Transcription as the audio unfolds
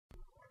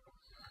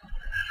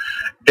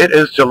It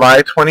is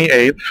July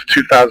 28th,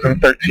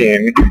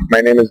 2013.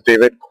 My name is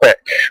David Quick.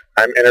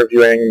 I'm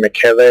interviewing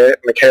Michaela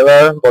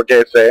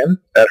Borghese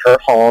at her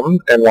home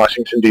in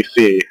Washington,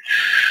 D.C.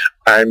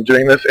 I'm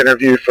doing this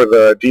interview for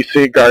the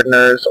D.C.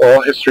 Gardeners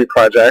Oral History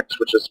Project,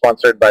 which is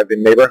sponsored by the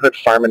Neighborhood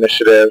Farm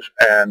Initiative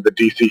and the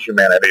D.C.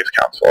 Humanities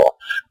Council.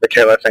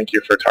 Michaela, thank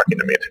you for talking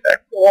to me today.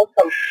 You're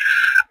welcome.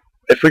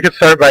 If we could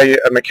start by,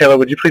 Michaela,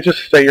 would you please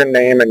just say your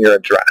name and your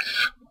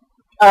address?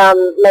 My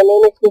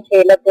name is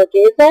Michaela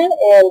Borghese,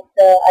 and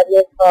I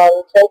live on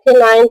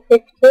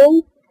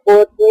 2915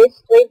 Borghese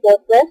Street,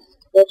 Northwest,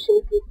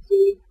 Washington,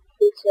 D.C.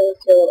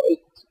 2008.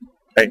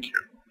 Thank you.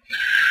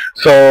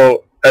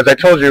 So, as I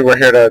told you, we're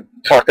here to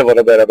talk a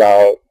little bit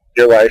about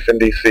your life in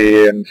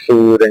D.C. and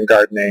food and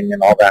gardening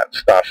and all that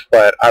stuff.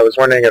 But I was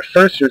wondering if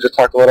first you would just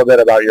talk a little bit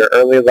about your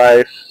early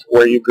life,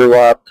 where you grew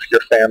up, your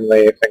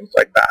family, things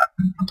like that.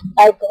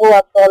 I grew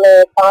up on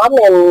a farm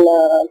in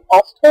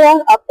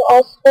Austria, Upper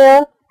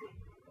Austria.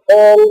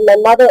 And my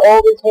mother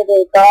always had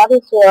a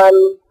garden, so I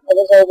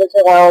was always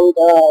around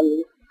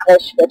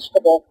fresh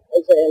vegetables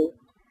as a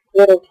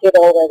little kid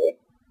already.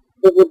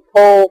 We would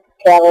pull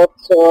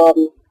carrots or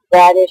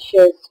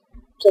radishes,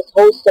 just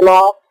roast them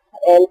off,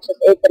 and just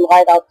ate them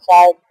right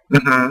outside,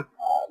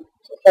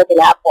 just like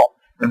an apple.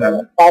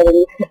 And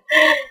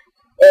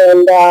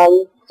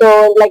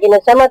so, like in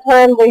the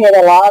summertime, we had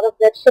a lot of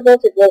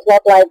vegetables. It was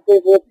not like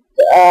we would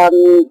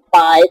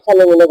buy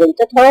something in the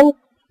wintertime.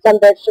 Some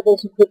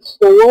vegetables you could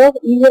store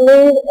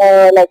easily,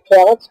 like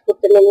carrots,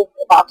 put them in a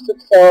box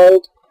of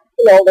sand,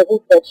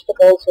 little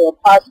vegetables, or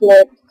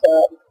parsnips,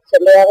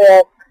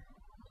 celery,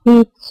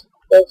 beets.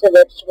 Those are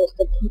vegetables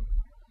that keep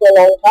for a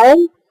long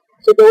time.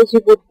 So those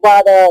you would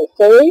rather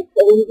save,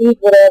 and you eat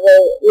whatever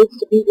needs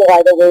to be eaten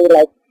right away,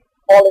 like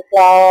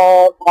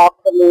cauliflower,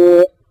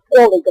 broccoli,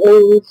 all the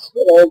greens,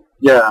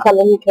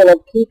 something you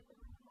cannot keep.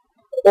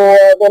 Or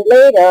then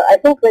later, I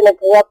think when I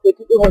grew up, we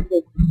didn't have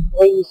the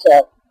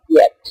freezer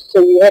yet.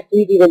 So you have to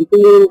eat even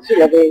beans,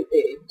 the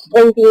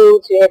string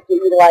beans, you have to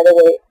eat right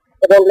away.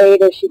 But then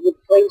later she would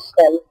freeze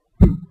them.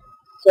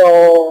 So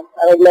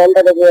I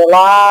remember there were a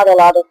lot of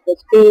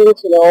these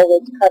beans,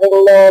 always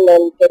cutting them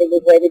and getting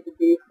it ready to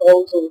be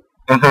frozen.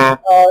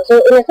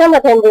 So in the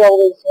summertime we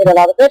always had a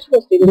lot of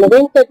vegetables. In the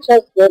winter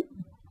just what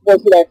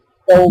was left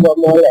over,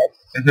 more or less.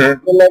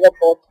 We never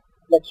bought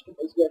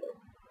vegetables with it.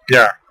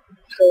 Yeah.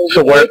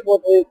 So we ate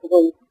what we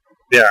grew.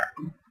 Yeah.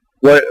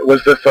 What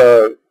was this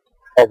a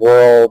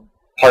rural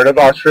part of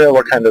Austria?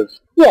 What kind of?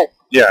 Yes.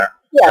 Yeah.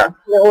 Yeah.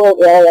 The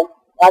whole area.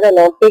 I don't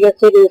know. Bigger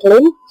city is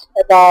Linz,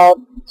 about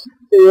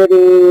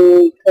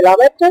 30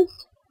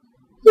 kilometers.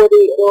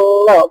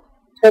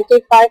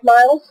 25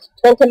 miles,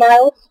 20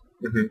 miles.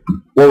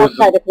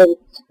 Outside of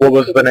Linz. What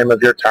was the name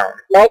of your town?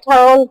 My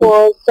town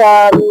was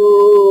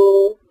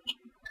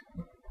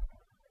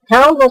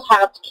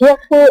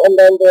Hartkirchen, and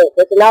then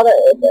there's another,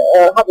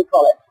 how do you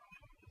call it,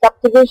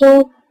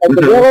 subdivision, like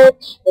the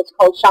village. It's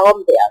called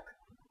Schaumberg.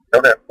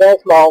 Okay. Very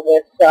small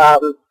with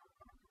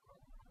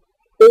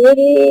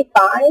 35,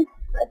 I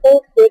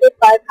think,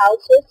 35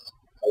 houses,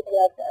 something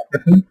like that.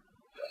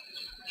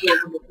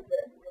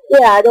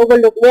 Yeah, it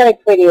overlooked a very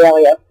pretty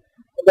area.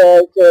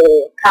 There's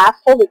a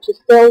castle which is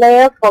still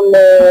there from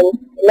the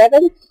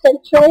 11th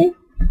century.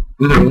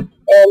 And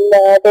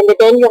then the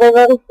Danube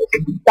River is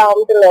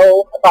down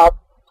below, about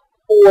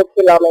 4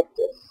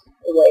 kilometers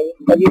away,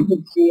 but you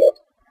could see it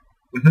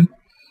from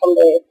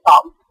the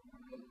farm.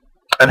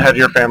 And had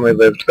your family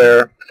lived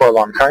there for a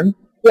long time?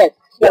 Yes,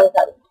 long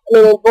time. I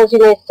mean, it was in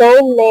the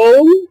same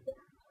name.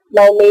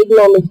 My maiden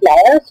name is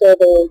Lair, so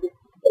the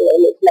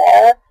name is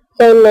Lair.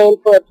 Same name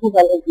for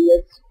 200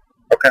 years.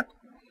 Okay.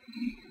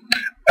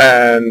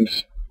 And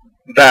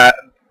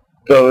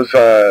those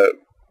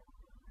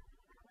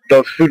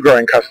food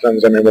growing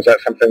customs, I mean, was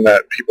that something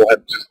that people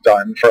had just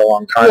done for a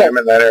long time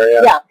in that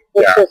area? Yeah,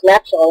 it's just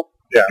natural.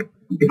 Yeah.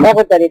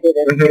 Everybody did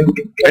it.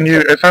 And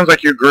it sounds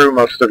like you grew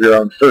most of your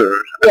own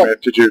food. Yes. I mean,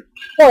 did you?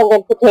 Well, and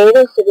then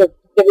potatoes, they were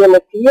given in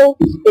the fields,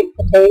 big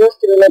potatoes,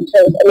 they were not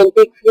just,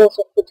 big fields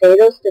of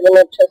potatoes, they were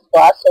not just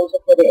for us, also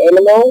for the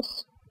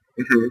animals.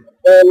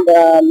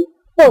 And,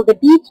 the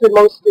beets were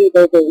mostly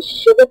the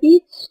sugar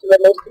beets, they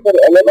were mostly for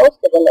the animals,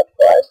 they were not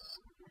for us.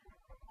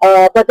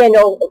 But then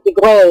the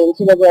grains,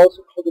 were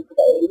also for the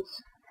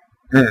grains.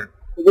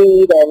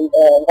 Wheat and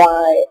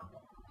rye,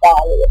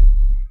 barley.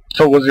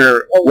 So was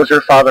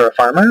your father a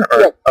farmer? Or?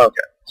 Yes.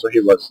 Okay. So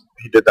he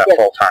did that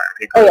full time.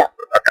 Yeah. Okay.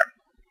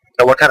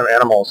 So what kind of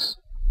animals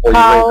were you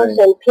raising? Cows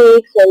and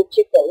pigs and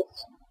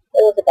chickens.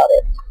 That was about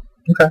it.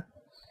 Okay.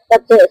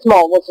 That's a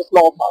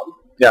small farm.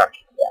 Yeah.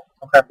 Yeah.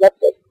 Okay. Not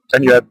big.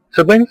 And you had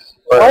siblings?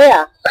 Or? Oh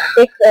yeah.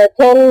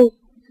 10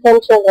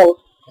 children.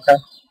 Okay.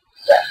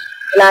 Yeah.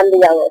 And I'm the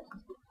youngest.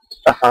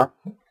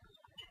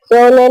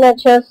 So then I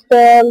just,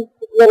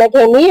 when I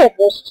came here, it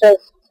was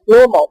just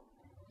normal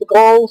to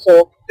grow,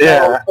 so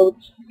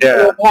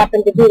it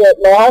happened to be that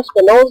my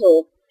husband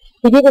also,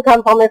 he didn't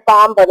come from a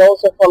farm, but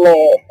also from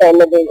a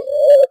family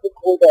who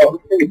grew their own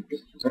food.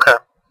 Okay.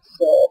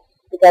 So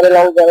we got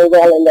along very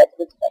well in that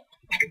respect.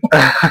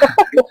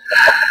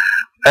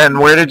 And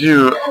where did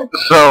you,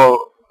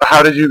 so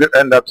how did you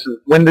end up to,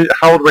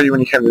 how old were you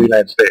when you came to the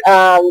United States?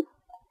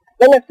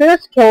 When I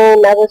first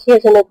came, I was here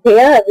as an au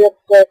pair. I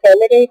worked for a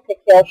family,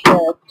 take care of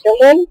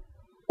children.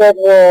 That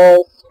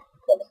was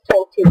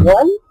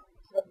 21.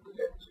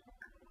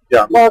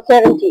 Yeah. Well,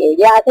 17.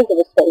 Yeah, I think it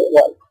was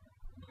 21.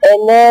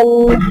 And then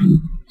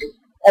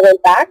I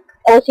went back.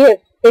 I was here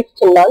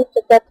 15 months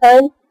at that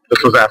time.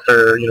 This was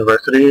after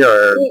university,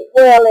 or?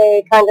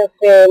 Well, kind of,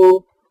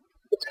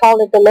 it's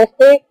called a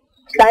domestic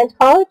science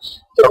college.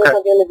 So Okay. it was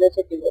what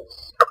university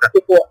was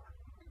before.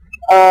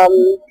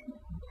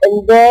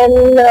 And then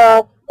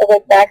I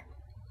went back.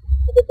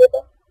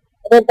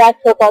 I went back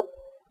for about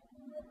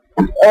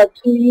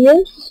 2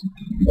 years,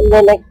 and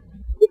then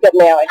we got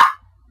married.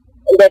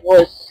 And that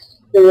was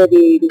 30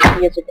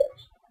 years ago.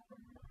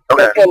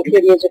 Okay. I came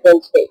 30 years ago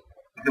in state.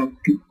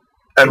 Mm-hmm.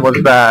 And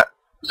was that,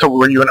 so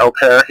were you an au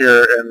pair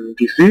here in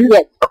D.C.?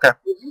 Yes. Okay.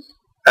 Mm-hmm.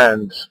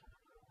 And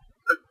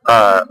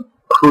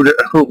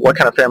what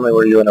kind of family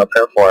were you an au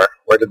pair for?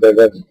 Where did they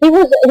live? They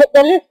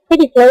lived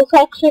pretty close,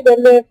 actually. They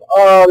lived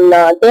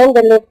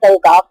on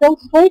Garfield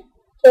Street.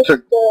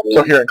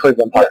 So here in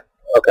Cleveland Park?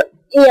 Okay.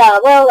 Yeah,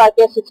 well, I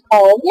guess it's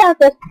called,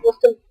 that was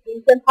the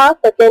Cleveland Park,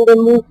 but then they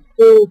moved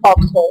to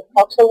Foxhole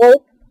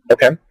Road.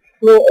 Okay.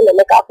 Near in the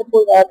MacArthur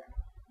Boulevard,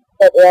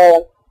 that area.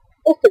 I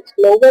guess it's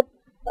Clover.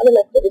 I don't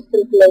know if it is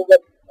still Clover.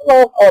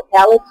 Or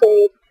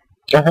Palisade.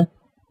 Uh-huh.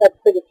 That's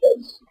pretty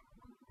close.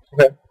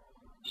 Okay.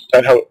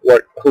 And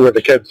who were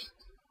the kids?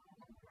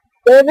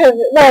 They were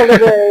very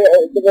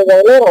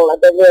little.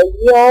 They were a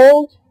year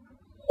old,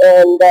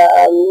 and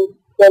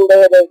then they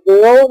had a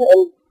girl,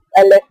 and I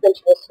left when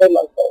she was 3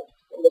 months old.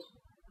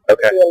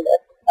 Okay. She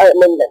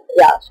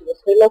was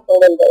 3 months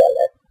old, and then I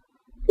left.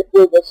 The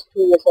boy was 2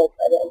 years old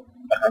by then.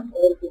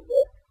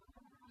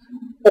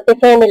 But the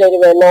family, they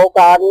were no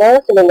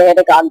gardeners. I mean, they had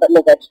a garden, but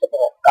no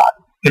vegetable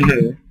garden.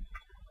 Mm-hmm.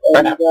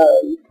 And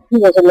he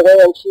was in the way,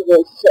 and she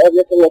was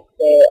looking at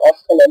the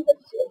Austrian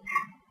embassy.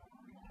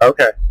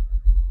 Okay.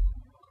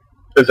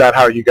 Is that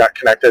how you got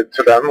connected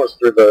to them? Was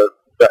through the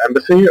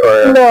embassy,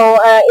 or? No,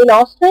 in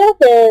Austria,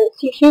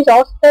 she's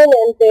Austrian,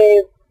 and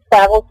they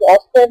travel to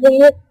Austria every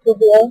year to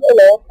her,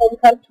 home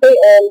country,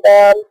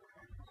 and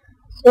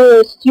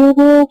through a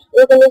student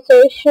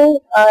organization,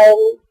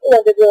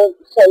 there were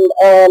some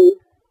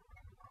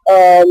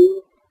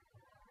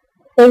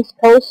things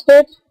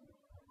posted,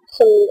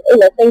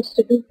 some things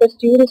to do for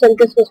students, and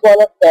this was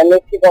one of them.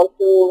 If you want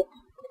to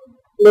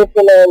live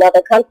in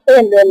another country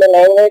and learn the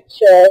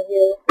language,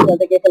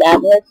 they gave an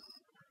address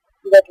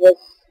that was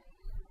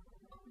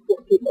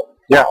with people.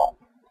 Yeah.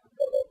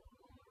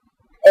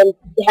 And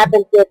it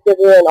happened that they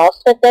were in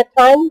Austria at that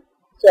time,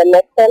 so I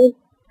met them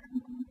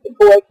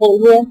before I came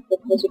here. It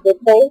was a good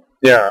thing.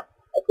 Yeah.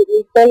 I could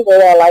meet them. They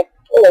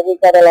were we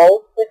got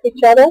along with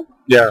each other.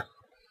 Yeah.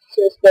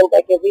 So I spent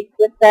like a week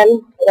with them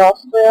in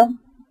Austria,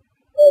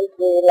 and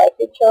we liked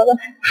each other.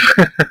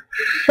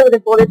 So they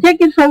bought a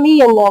ticket for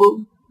me, and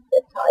then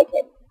that's how I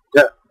came.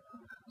 Yeah.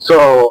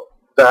 So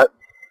that,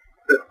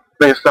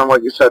 based on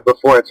what you said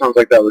before, it sounds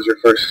like that was your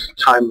first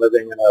time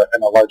living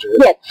in a larger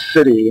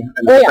city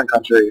in a different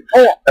country.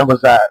 Oh, yeah. And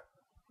was that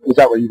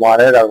what you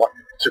wanted? I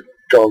wanted to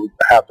go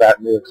have that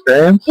new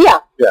experience? Yeah.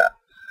 Yeah.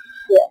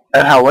 Yeah.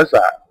 And how was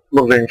that,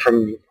 moving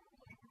from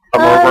a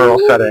more rural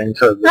setting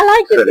to the I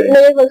liked city? it.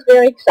 It was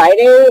very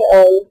exciting.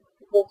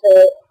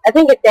 I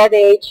think at that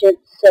age,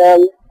 it's,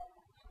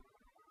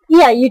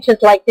 you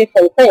just like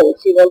different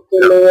things. You want to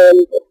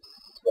learn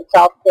what's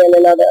out there in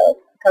another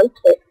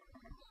country.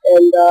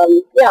 And,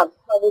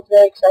 I was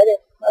very excited.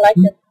 I liked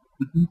it.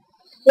 Mm-hmm.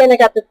 Then I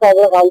got to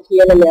travel around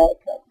here in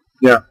America.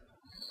 Yeah.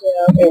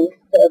 And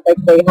like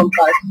the home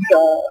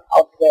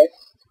out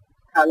west,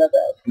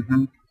 Canada.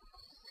 Mm-hmm.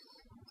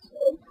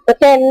 But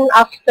then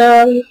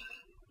after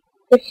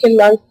 15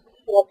 months,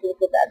 I wanted to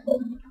go back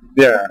home.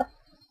 Yeah.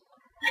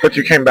 But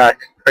you came back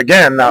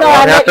again not No,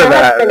 long I met after my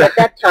that. husband at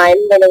that time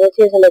when I was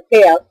here as an au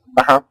pair.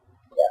 Uh-huh.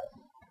 Yeah.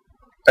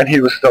 And he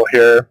was still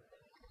here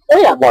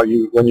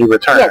when you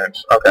returned?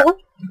 Yes. Okay. Uh-huh.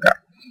 Yeah.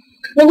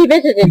 When he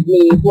visited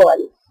me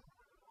once.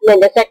 Then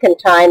the second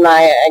time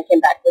I came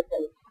back with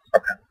him.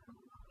 Okay.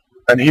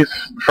 And he's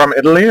from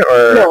Italy,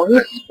 or? No,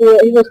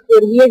 he was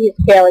born here. His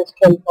parents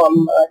came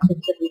from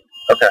Sicily.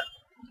 Okay.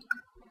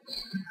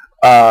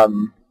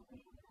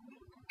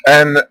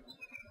 And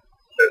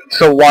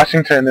so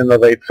Washington in the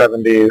late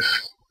 70s,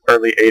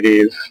 early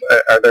 80s,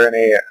 are there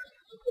any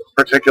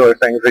particular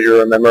things that you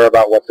remember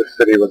about what the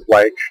city was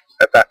like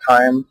at that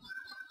time?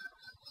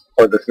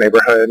 Or this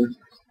neighborhood?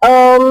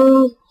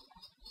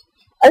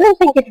 I don't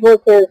think it was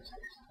as,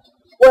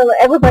 well,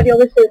 everybody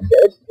always says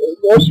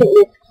Washington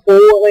is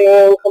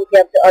boring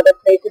compared to other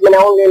places. I mean, I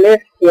only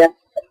lived here.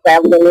 I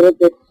traveled a little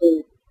bit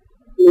to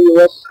New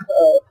York.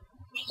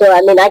 So,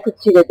 I mean, I could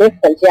see the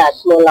difference. Yeah,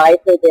 it's more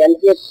lively there. And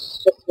here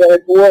it's just very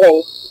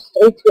boring.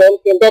 Streets were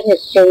empty, and that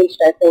has changed,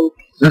 I think.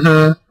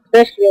 Mm-hmm.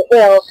 Especially,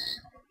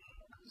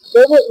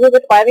 we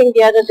were driving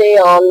the other day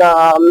on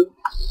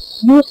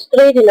U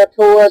Street,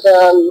 toward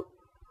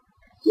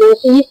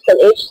Northeast and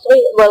H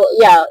Street. Well,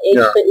 yeah, H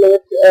Street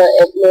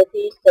at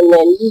Northeast, and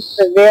then used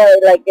to there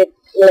like at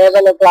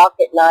 11 o'clock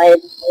at night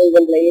or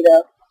even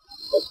later.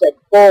 It's like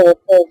full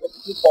with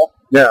people.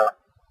 Yeah.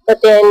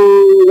 But then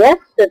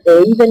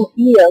yesterday, even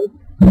here,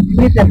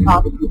 we've been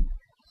talking.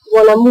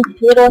 When I moved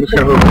here,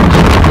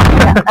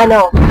 yeah, I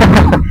know.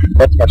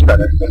 That's much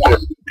better.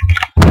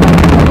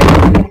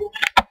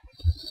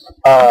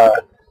 Yeah.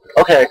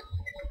 Okay.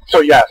 So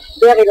yes,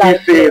 very you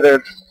see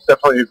there's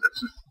definitely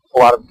a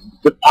lot of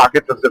good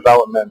pockets of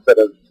development that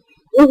have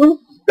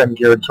been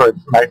geared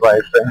towards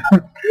nightlife and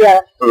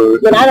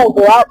food. I don't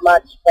go out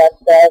much, but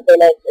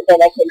then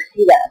I can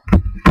see that.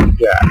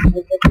 Yeah.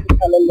 It's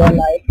becoming more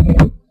like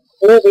a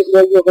little bit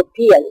more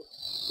European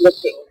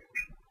looking.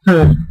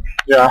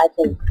 Yeah. I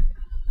think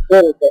a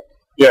little bit.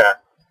 Yeah.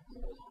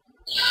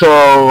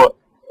 So,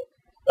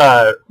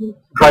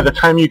 by the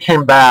time you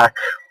came back,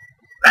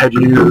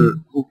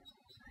 you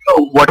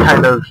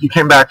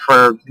came back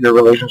for your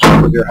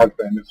relationship with your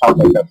husband? It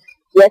sounds like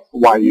that's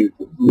why you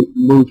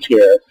moved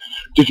here.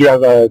 Did you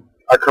have a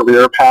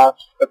career path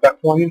at that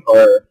point,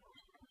 or?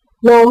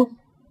 No.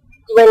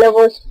 When I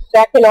was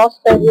back in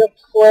Austria, I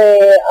worked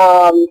for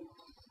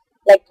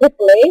like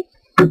AAA.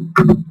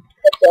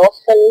 That's the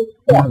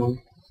Austrian,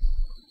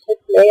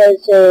 AAA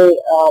as a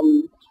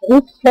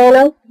route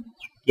planner.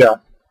 Yeah.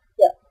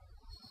 Yeah.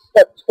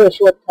 But for a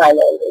short time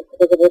only,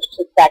 because it was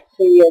just back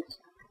 2 years,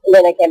 and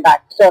then I came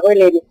back. So I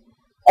really,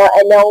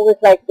 I always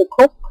like to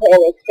cook,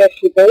 and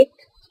especially bake.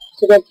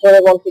 So that's what I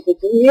wanted to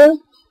do here.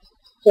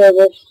 So I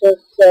was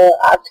just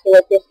asking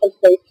at different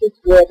places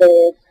where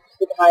they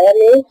could hire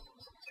me.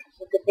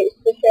 The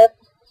pastry chef.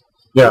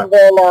 Yeah. And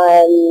then I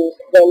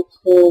went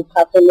to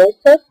Cafe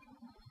Mosa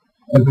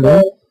and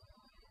then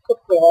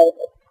cooked there.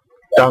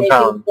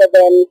 Downtown. For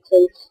them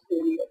since 2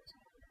 years.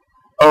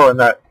 Oh, and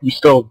that you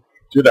still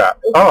do that?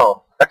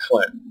 Oh,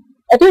 excellent.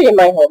 I do it in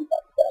my home,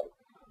 but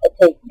I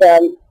take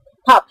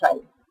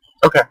part-time.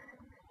 Okay.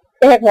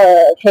 They have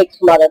cakes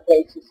from other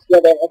places.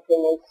 Not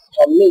everything is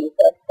from me,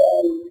 but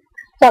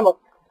some of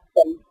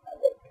them I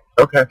make.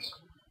 Okay.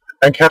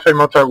 And Cafe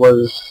Mozart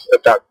was,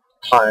 at that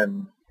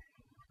time,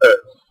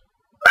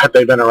 had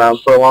they been around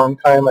for a long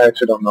time? I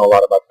actually don't know a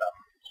lot about them.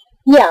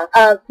 Yeah,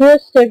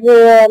 first they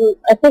were,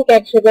 I think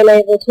actually when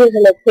I was here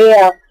in a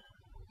fair,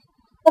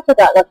 I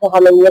forgot for how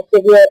many years,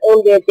 they were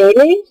only a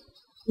daily,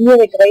 near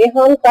the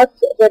Greyhound bus,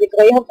 where the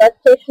Greyhound bus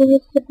station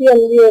used to be on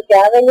New York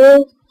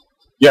Avenue.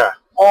 Yeah.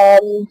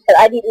 But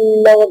I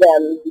didn't know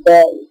them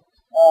then,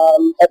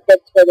 but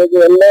that's where they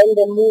were. And then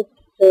they moved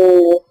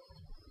to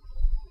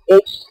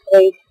H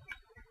Street,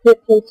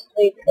 15th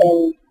Street,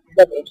 and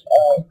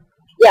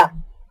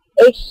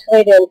H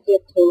Street and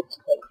 15th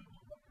Street,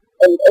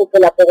 and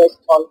open up a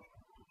restaurant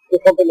in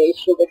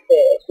combination with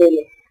the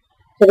daily.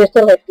 So they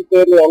still have the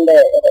daily and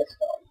the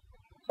restaurant.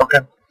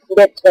 Okay.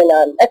 That's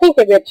when I think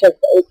they were just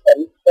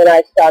open when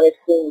I started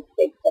doing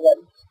things for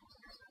them.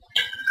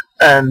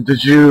 And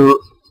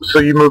so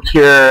you moved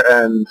here,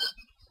 and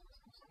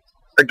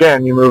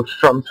again, you moved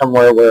from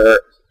somewhere where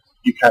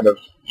you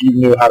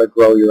knew how to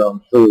grow your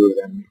own food,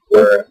 and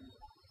where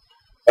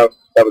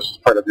that was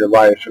just part of your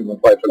life and the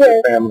life of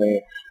your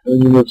family. And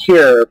then you moved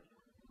here.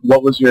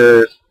 What was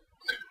your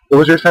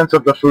sense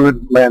of the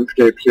food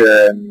landscape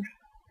here, and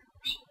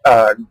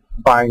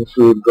buying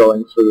food,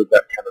 growing food,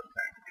 that kind of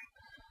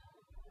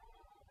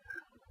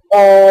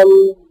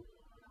thing?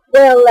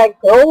 Well, like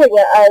growing,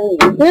 I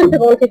first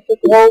wanted to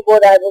grow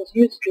what I was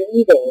used to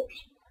eating,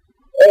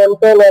 and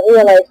then I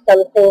realized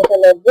some things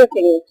are not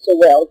working so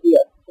well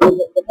here.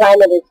 The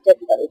climate is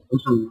different.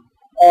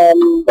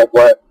 Like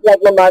what? Like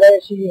my mother,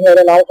 she had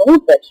a lot of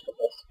root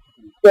vegetables.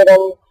 They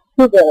don't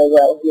do very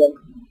well here.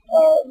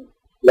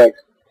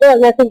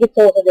 Well, I think it's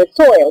also the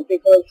soil,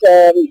 because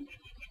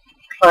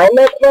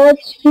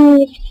climate-wise,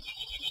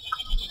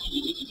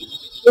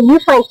 when you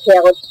find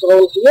carrots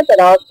grown here, but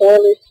our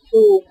soil is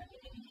too,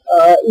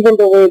 even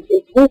though it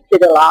improved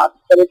it a lot,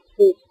 but it's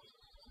too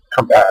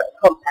compact.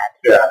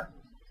 Yeah.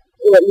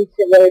 It needs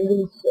a very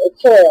loose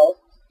soil.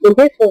 And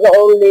this was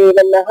only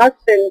when my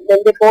husband,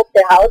 when they bought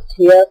the house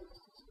here,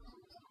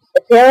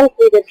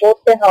 apparently they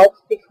bought the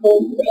house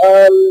because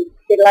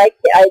they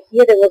liked the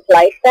idea there was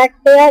light back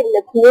there in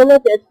the corner,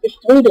 there's the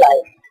street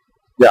light.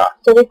 Yeah.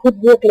 So they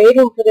could work late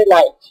into the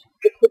night.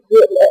 They could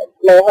work,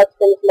 my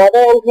husband's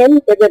mother and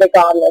him, they were the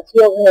gardeners. He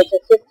also had a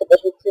sister, but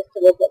his sister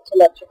was not so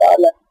much a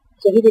gardener.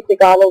 So he did the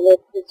gardening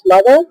with his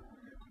mother.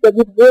 They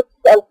would work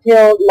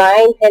until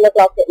 9, 10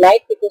 o'clock at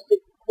night because they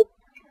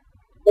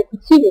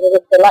could see because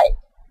of the light.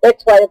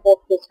 That's why they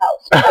bought this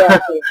house,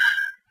 apparently.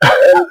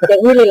 And they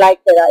really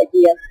liked that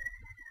idea.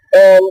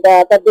 And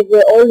but they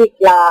were only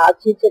glass.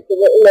 He said there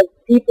were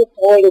people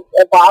throwing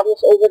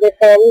bottles over the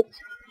fence,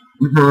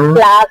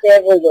 glass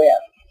everywhere.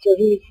 So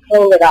he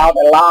cleaned it out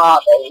a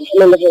lot, and it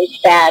was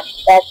bad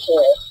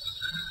soil.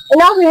 And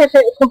now we have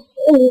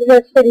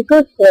a pretty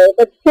good soil,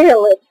 but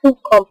still it's too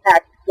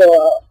compact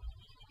for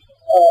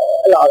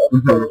a lot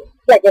of things.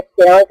 Like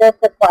asparagus,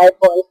 the 5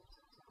 ones,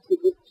 we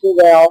did too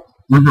well.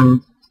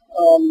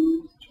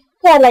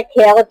 Yeah, like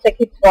carrots, I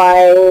keep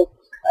trying.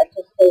 I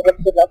just think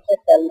it's good luck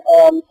with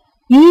them.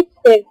 He's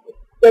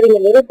getting a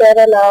little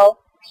better now.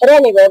 But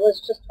anyway, I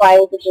was just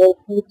trying to do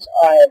foods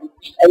I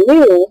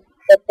knew,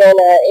 but then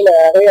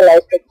I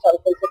realized that some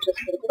things are just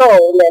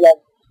control, and then I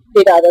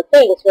did other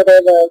things,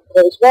 whatever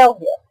goes well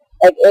here.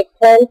 Like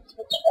eggplant,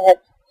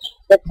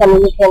 that's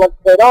something you cannot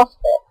put off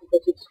there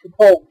because it's too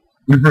cold.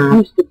 Mm-hmm. It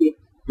used to be.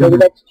 Maybe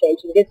that's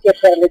changing. This year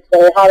apparently it's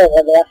very hot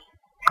over there.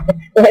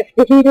 We have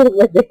to heat it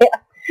over there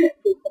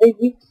for 3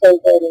 weeks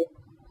already.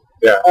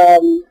 Yeah.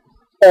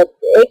 But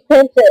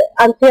eggplant,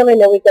 until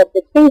we got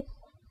the piece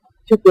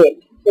too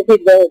big. They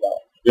did very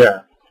well.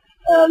 Yeah.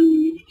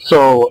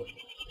 So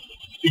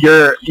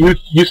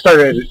you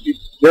started.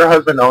 Your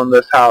husband owned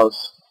this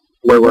house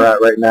where we're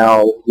at right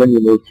now when you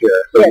moved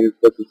here. So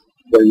this is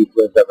where you've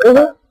lived ever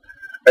since.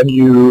 And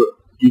you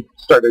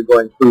started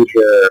growing food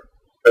here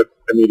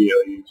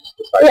immediately. You just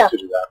decided to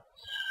do that.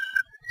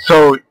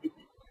 So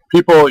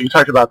you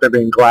talked about there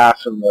being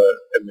glass in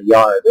the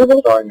yard.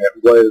 Growing it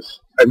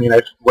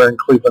we're in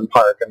Cleveland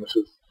Park, and this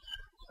is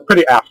a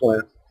pretty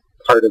affluent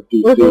part of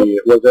DC.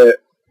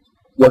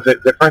 Was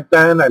it different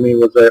then? I mean,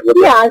 was it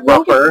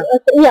rougher?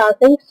 I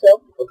think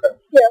so. Okay.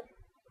 Yeah.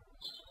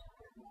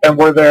 And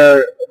were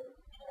there?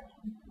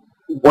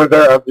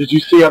 Did you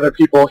see other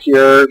people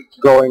here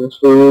growing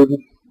food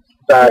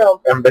that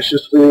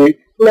ambitiously?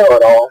 No.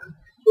 At all?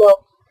 No,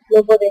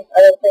 nobody. I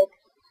don't think.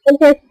 And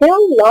there's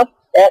still not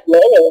that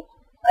many.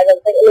 I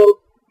don't think. I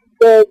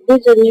mean,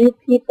 these are new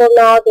people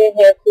now. They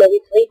have maybe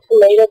 3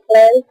 tomato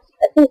plants.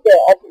 I think they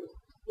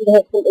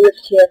have some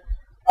herbs here.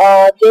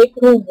 They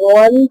grew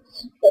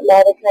once, but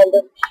now they kind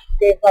of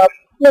gave up.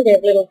 They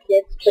have little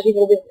kids, but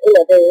even with,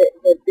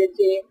 they're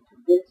busy.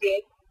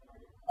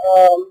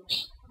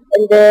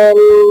 And then,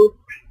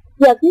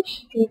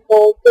 these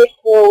people, they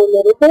grow a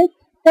little bit.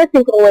 They've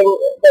been growing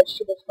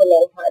vegetables for a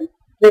long time,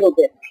 little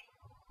bit,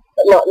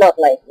 but not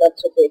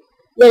so big.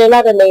 Then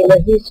another neighbor,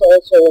 he's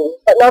also,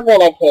 but not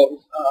when I came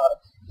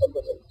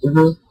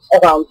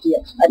around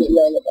here. I didn't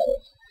know anybody.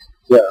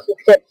 Yeah.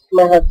 Except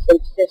my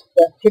husband's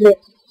sister.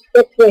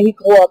 That's where he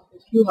grew up, a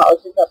few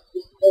houses up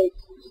the street.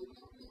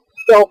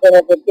 Still they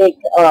have a big,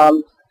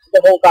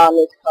 the whole garden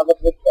is covered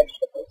with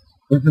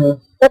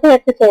vegetables. But they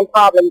have the same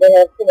problem. They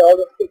have, all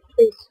these big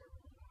trees.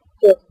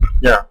 So,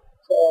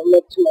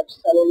 not too much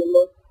sun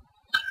anymore.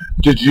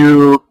 Did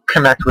you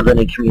connect with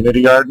any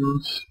community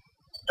gardens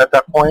at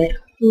that point?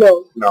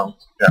 No. No.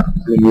 Yeah.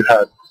 I mean,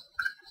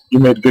 you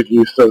made good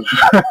use of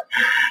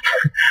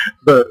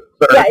the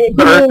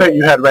earth that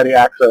you had ready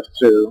access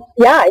to.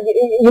 Yeah,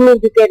 you mean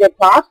to get a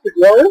plot to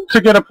grow?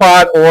 To get a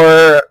plot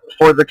or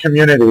for the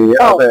community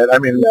of it. I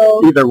mean,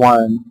 either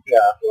one.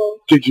 Yeah. No.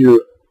 Did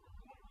you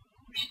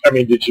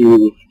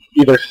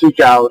either seek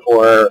out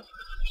or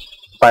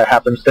by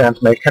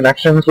happenstance make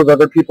connections with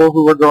other people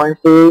who were growing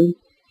food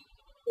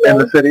in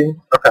the city?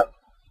 Okay.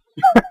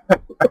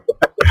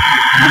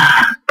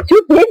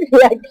 Too busy,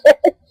 I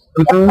guess.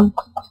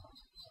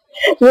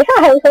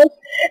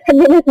 I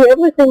do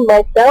everything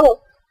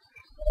myself.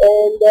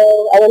 And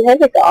I don't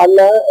have a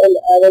gardener, and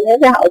I don't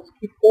have a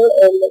housekeeper,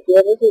 and I do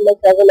everything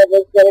myself, and I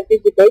was very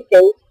busy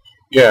baking.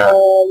 Yeah.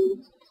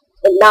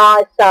 And now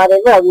I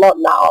started, not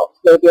now,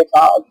 maybe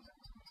about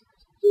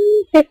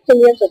 15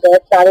 years ago, I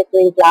started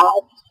doing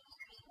glass.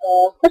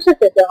 Just as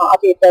a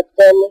hobby, but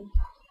then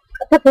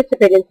I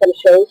participate in some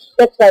shows.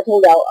 That's why I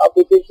told you I'll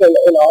be busy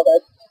in all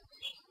that.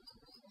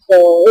 So,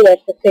 I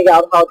have to figure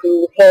out how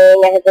to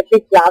hang. I have a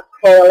big glass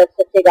panel. I have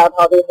to figure out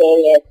how to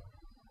hang it.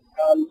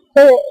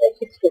 So it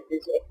keeps me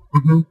busy.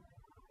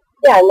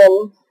 Yeah, and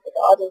then the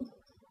garden.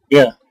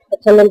 Yeah.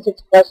 But sometimes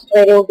it's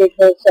frustrating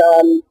because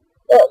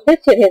this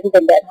year hasn't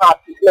been that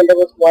hot. There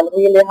was one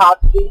really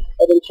hot week,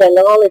 but in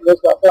general it was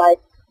not like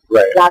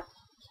the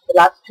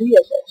last 2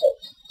 years, I think.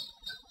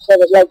 So it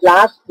was like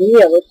last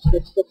year, which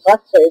was so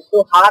frustrating. It's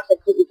so hot, I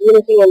couldn't do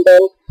anything, and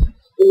then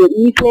in the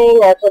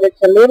evening, I thought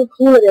it's a little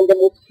cooler, and the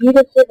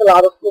mosquitoes, a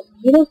lot of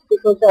mosquitoes,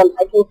 because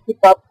I can keep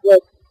up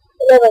with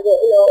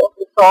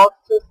the frogs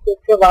just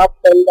fill up,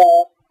 and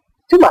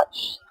too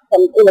much. They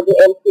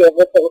empty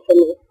everything for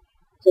me.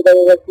 So they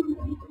were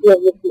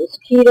with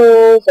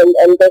mosquitoes, and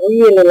they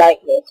really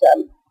like me. So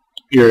I'm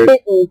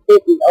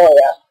bitten, oh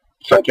yeah.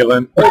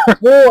 Succulent.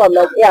 It's warm,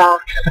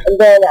 and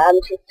then I'm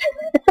just,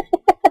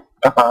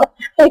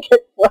 I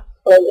get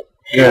frustrated.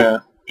 Yeah.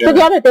 So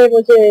the other day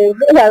was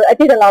I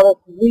did a lot of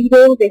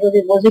reading because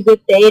it was a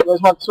good day. It was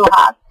not so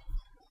hot.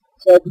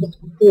 So I just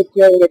do it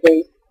during the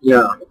day.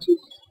 Yeah. Which is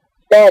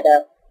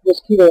better.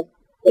 Mosquito.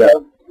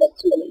 Not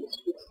too many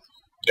mosquitoes.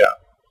 Yeah.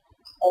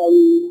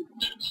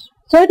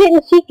 So I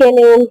didn't seek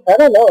any, I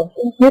don't know.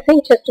 You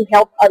think just to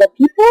help other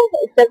people?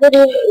 Is that what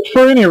it is?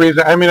 For any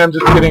reason. I mean, I'm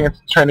just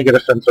trying to get a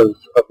sense of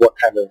what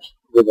kind of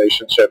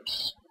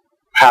relationships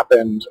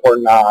happened or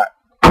not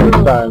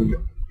based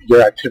on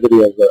your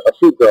activity as a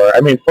food grower.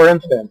 I mean, for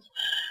instance,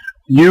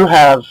 you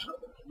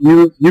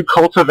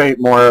cultivate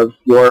more of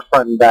your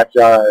front and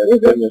backyard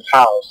in this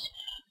house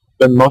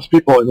than most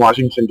people in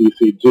Washington,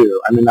 D.C.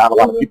 do. I mean, not a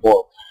lot of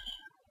people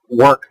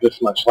work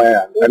this much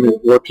land. I mean,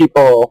 were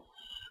people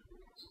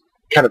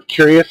kind of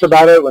curious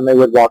about it when they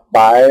would walk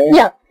by?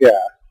 Yeah. Yeah.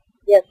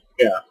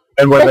 Yeah.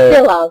 And were I they...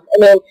 still love. I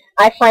mean,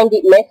 I find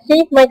it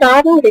messy, my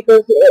garden,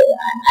 because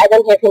I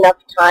don't have enough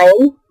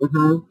time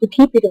to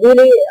keep it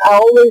really. I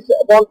always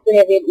want to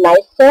have it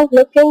nicer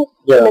looking,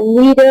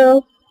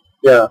 neater.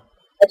 Yeah.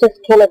 I just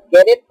cannot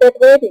get it that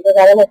way because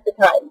I don't have the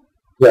time.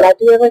 Yeah. And I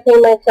do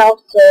everything myself,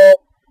 so...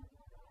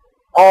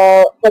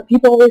 but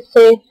people always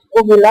say,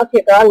 "Oh, we love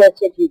your garden." I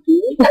said, "You do?"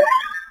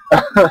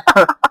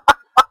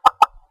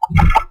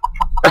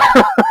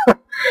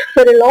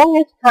 For the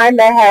longest time,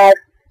 I had,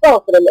 well,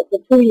 for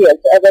 2 years,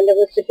 when there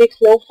was the big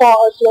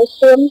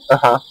snowstorm,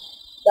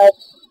 like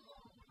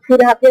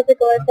 2.5 years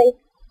ago, I think,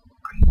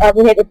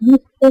 we had a blue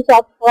spruce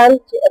up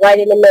front, right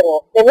in the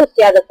middle. That was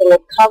the other thing.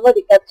 It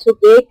got so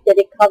big that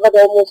it covered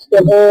almost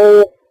the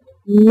whole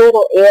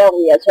middle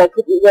area, so I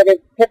couldn't, where the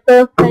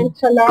pepper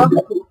plants are now, I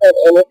couldn't plant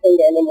anything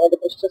there anymore. It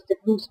was just a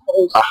blue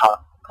spruce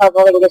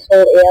covering this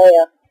whole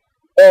area,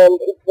 and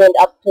it went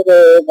up to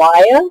the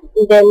wire,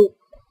 and then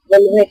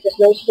when we had the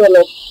snowstorm,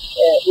 it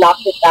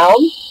knocked it down.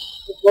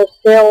 It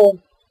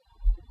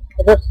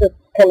was just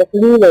kind of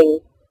leaning,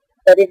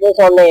 but it was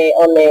on a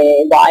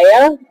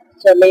wire,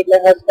 so I made my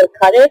husband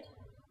cut it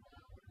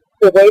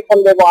away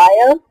from the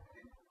wire.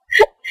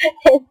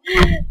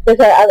 Because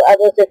I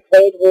was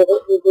afraid we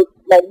would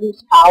like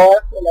lose power,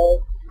 you know.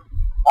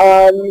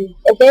 And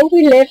then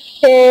we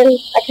left, and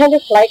I kind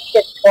of liked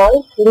that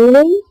trunk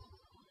leaning.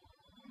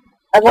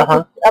 I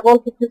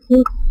wanted to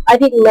see, I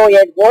didn't know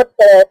yet what,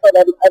 but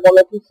I thought I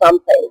wanted to do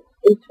something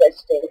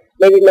interesting.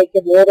 Maybe make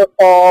a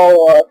waterfall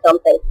or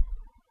something.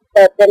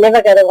 But they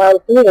never got around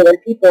doing it,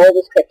 and people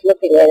always kept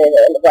looking at it,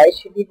 and why is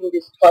she leaving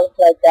this trunk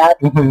like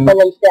that? And then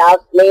they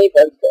asked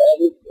neighbors,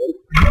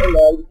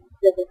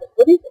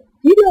 what is it?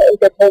 Do you know, and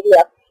they told me,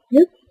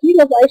 do you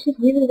know why she's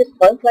leaving this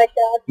trunk like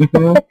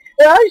that?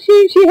 Well,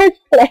 she has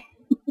plans.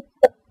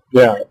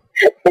 Yeah.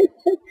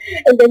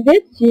 And then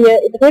this year,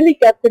 it really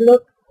got to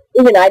look,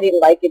 even I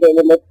didn't like it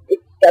anymore. It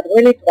got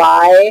really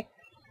dry,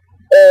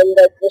 and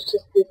it was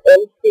just this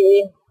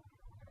empty,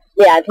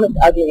 it looked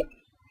ugly.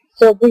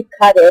 So we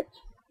cut it,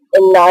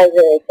 and now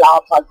the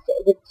flower pots,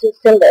 it's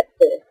still left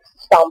the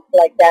stump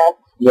like that.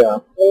 Yeah.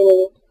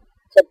 So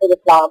put a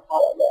flower pot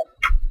on there.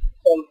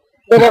 So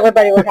then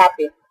everybody was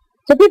happy.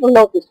 So people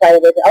noticed right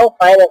away, oh,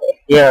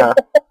 finally. Yeah.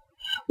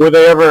 Were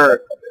they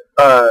ever,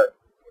 I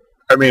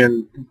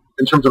mean,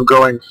 in terms of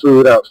growing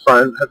food out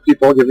front, have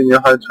people given you a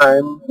hard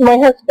time? My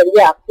husband,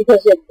 yeah,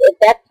 because at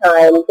that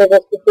time, that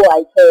was before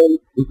I came,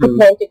 he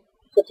planted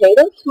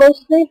potatoes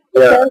mostly,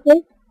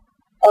 apparently.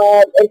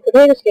 And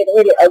potatoes get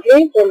really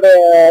ugly when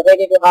they're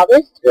ready to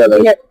harvest. Yeah,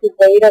 you have to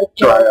wait until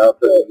dry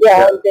up.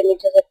 And then you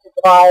just have to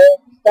dry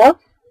stuff.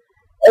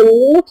 And it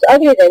looks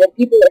ugly then, and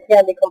people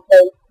apparently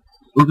complain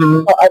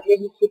how ugly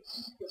he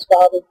keeps his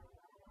garden.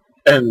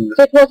 And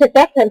so it was at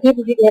that time,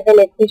 people didn't have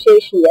any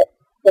appreciation yet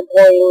for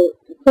growing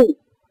food.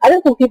 I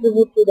don't think people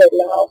would do that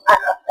now.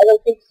 I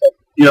don't think so.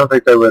 You don't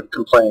think they would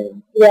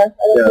complain? Yeah,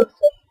 I don't think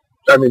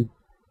so. I mean,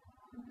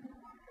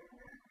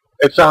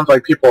 it sounds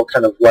like people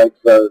kind of like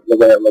the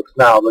way it looks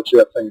now, but you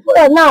have things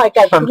like now I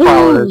got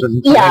sunflowers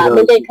and I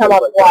mean, they come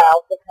up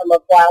wild. They come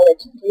up wild.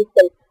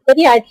 But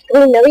yeah, it's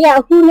green.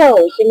 Yeah, who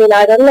knows? I mean,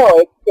 I don't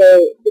know.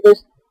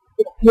 Because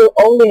if you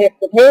only have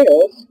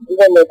potatoes,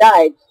 when they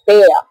die, it's bare.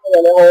 You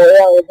know, the whole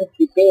area would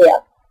be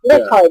bare.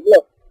 That's how it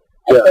looks.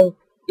 I think.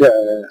 Yeah.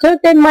 So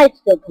they might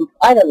still come.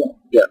 I don't know.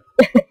 Yeah.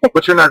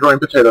 But you're not growing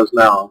potatoes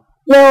now.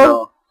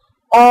 No.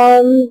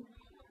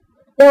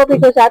 No,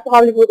 because I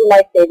probably wouldn't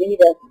like that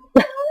either.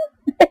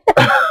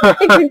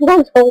 It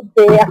was all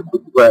bare.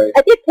 Right.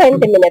 I did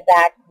plant them in the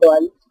back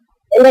once.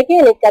 And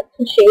again, it got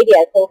too shady,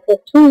 I think. For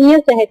 2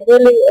 years, I had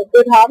really a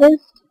good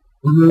harvest.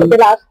 And the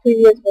last 2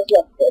 years was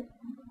not good.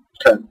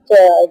 Okay. So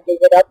I gave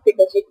it up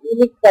because it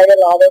needed quite a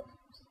lot of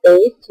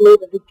space to me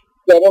to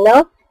get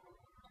enough.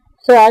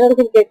 So I don't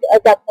think I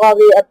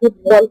put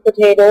one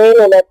potato in,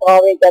 and I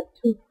probably got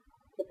 2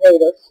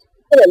 potatoes.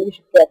 You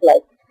should get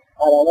like,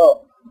 I don't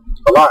know.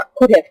 A lot.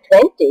 Could have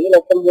 20,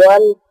 from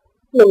one,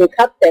 when you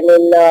cut them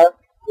and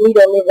need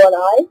only one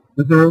eye.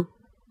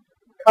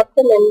 Cut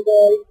them and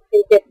you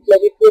can get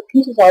maybe 4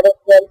 pieces out of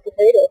one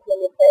potato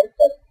when you plant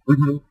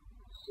them.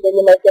 Then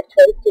you might get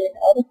 20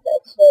 out of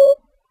that.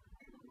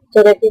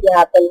 So that didn't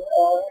happen.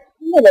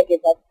 Then I gave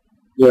up.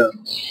 Yeah.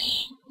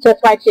 So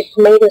that's why I said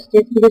tomatoes,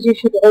 because you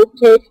should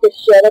rotate.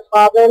 That's the other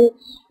problem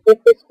with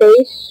the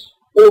space.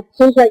 It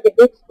seems like a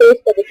big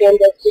space, but again,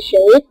 there's the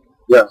shade.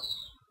 Yeah.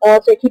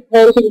 So I keep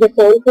planting the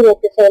same thing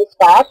at the same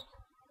spot.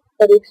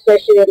 But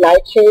especially the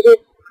nightshade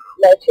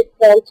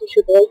plants, you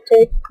should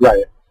rotate.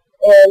 Right.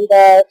 And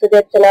so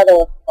that's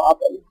another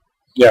problem.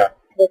 Yeah.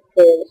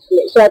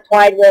 So I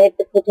tried when I had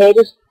the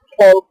potatoes,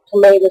 plant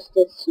tomatoes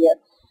this year.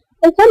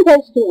 And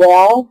sometimes do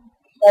well,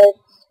 but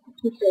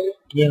it's too shady.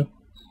 Yeah.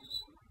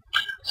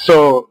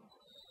 So,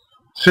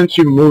 since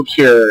you moved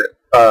here,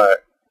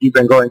 you've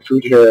been growing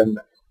food here and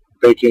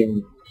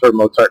baking for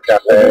Mozart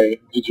Cafe.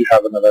 Did you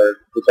have another,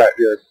 was that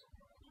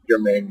your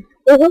main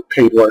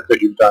paid work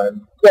that you've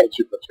done? Yes. That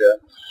you put here?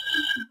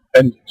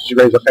 And did you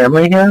raise a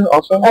family here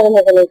also? I don't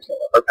have any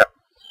children. Okay.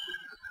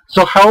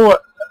 So how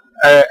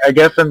I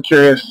guess I'm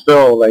curious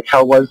still, like,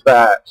 how was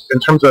that in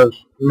terms of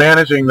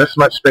managing this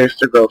much space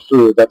to grow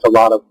food? That's a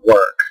lot of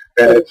work,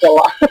 and It's a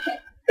lot.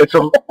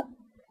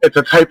 it's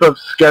a type of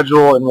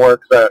schedule and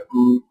work that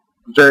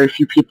very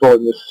few people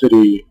in this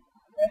city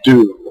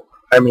do.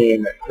 I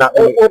mean, not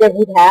many. Or that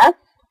would have,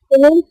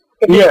 you mean?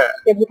 Yeah.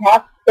 They would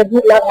not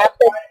have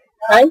the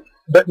time?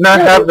 But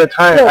not have the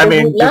time. No, I they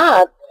mean, would just,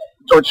 not.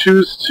 or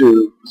choose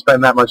to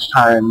spend that much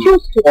time,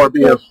 Choose to. or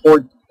be able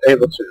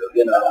to,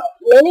 you know.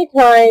 Many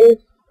times,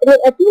 I mean,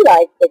 I do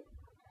like it.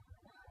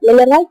 I mean,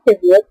 I like the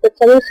work, but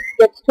sometimes it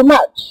gets too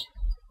much.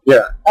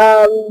 Yeah.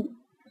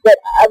 But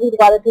I would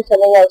rather do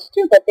something else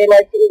too. But then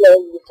I think,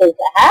 since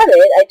I have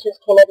it, I just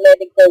cannot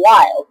let it go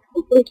wild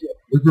completely.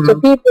 Mm-hmm. So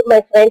people,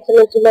 my friends,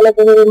 sometimes want to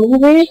go to a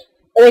movie,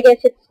 but I guess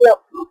it's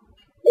not.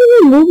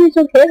 Maybe movies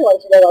okay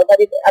once in a while, but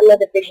I'm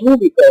not a big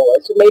movie goer.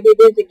 So maybe it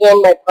is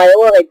again my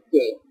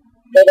priority.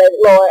 But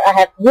I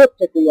have work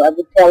to do. I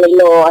would tell him,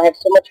 no, I have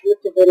so much work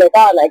to do in my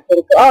garden. I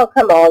think, oh,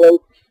 come on. And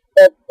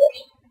but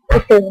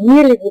if they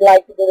really would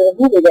like to go to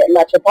the movie that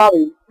much, I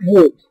probably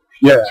would.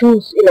 Yeah.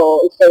 Choose,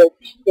 instead of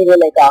being in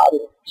my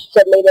garden. So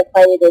maybe I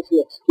find it as an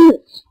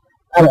excuse.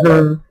 I don't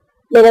know.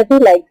 But I do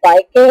like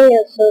biking,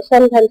 and so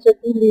sometimes I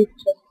do leave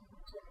just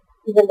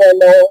even though I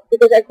know,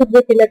 because I could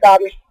work in the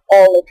garden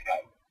all the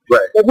time.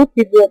 Right. There would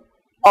be work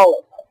all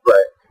the time.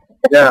 Right.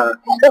 Yeah.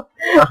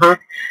 So,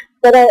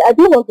 but I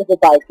do want to go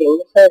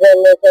biking, so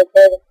then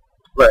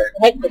right.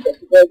 Heck with it,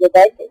 to go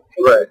biking.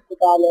 Right. The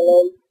garden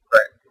alone.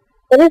 Right.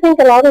 But I think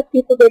a lot of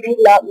people, they do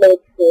not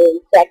make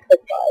the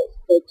sacrifice.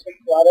 They just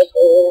want to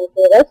go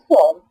to the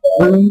restaurant.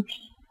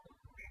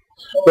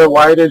 So. But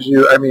why did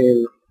you, I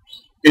mean,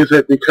 is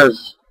it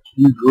because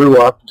you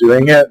grew up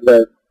doing it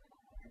that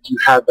you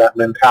had that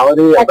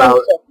mentality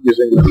about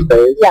using the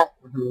space? Yeah.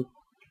 Mm-hmm.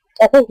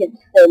 I think it's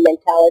the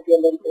mentality a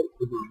little bit.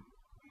 Mm-hmm.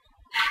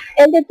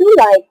 And I do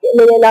like,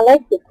 and I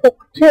like to cook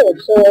too,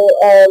 so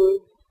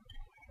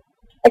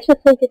I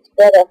just think it's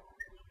better.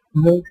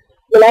 Mm-hmm.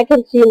 When I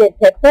can see in the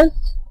peppers,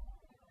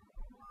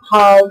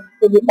 how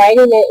when you bite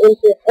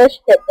into fresh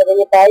pepper, when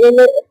you bite in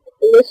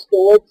the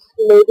store, it's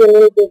maybe a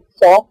little bit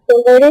soft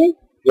already.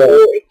 Yeah.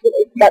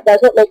 That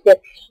doesn't make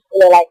it,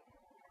 like,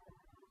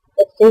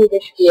 let's say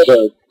English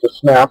food. The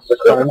snap, the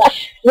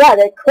crunch. Yeah,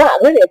 the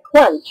crunch, really a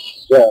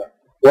crunch. Yeah.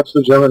 What's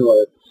the German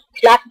word?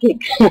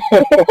 Knackig.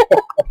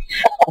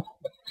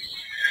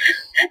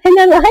 And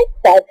I like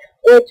that.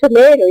 Or a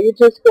tomato, you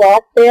just go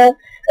out there,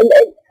 and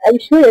I'm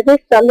sure it is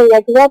something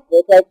I grew up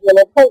with. Like when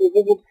I told you,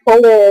 you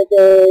pull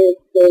the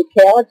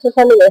carrots or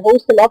something, and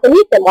host them up and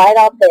eat them right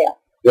out there.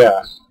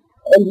 Yeah.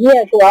 And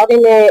here, go out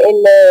in the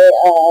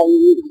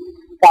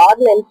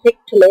garden and pick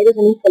tomatoes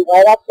and eat them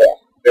right out there.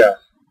 Yeah.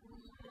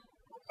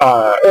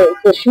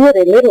 For sure,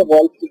 the little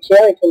ones, the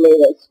cherry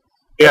tomatoes.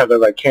 Yeah, they're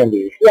like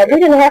candy. Yeah, we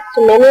didn't have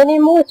too many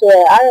anymore, so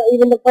I don't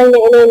even find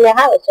any in the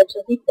house. I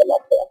just eat them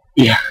up there.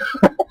 Yeah.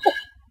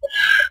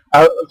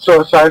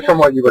 So aside from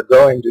what you were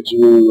growing,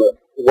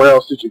 where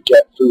else did you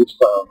get food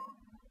from?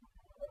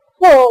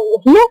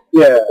 Well, here?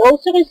 Yeah.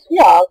 Groceries?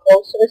 Yeah,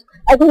 groceries.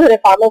 I go to the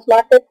farmer's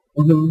market.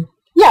 Mm-hmm.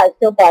 Yeah, I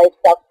still buy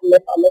stuff from the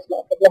farmer's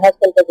market. My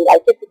husband doesn't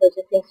like it because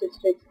he thinks it's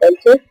too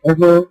expensive.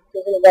 Mm-hmm.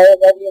 Because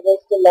wherever you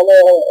waste the money,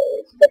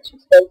 it's such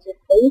expensive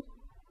food.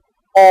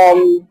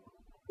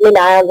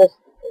 I understand.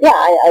 Yeah,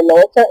 I know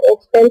it's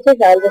expensive.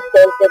 I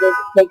understand that it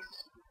takes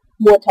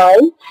more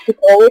time to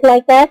grow it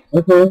like that.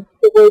 Mm-hmm.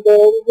 The way they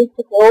need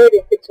to grow it,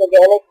 if it's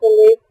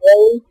organically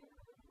grown.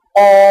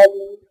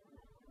 And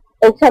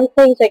some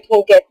things I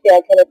can get there,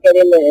 I cannot get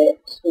in the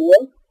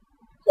store.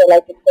 So I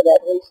like it for that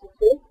reason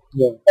too.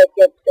 Yeah. I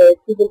get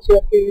the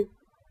Turkey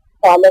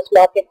farmers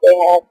market. They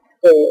have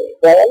the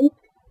rams,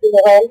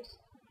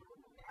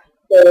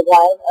 the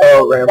wild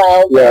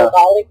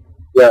garlic.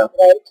 Yeah.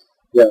 Rams.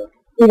 Yeah.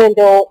 Even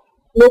though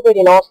nobody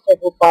in Austria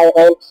would buy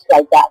rents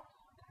like that.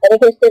 But I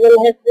guess they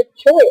don't have the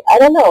choice. I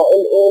don't know.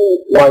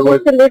 My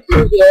sister lives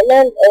in Vienna,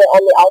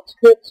 on the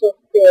outskirts of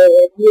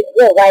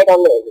right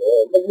on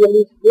the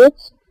Viennese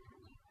woods.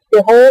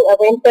 I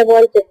went there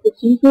once at the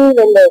season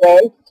when the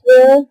rents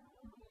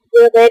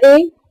were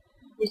ready.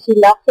 You see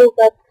nothing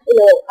but,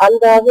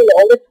 under,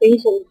 all the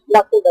trees and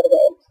nothing but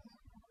rents.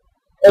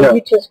 And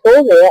you just go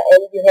there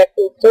and you have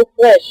things so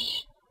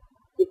fresh.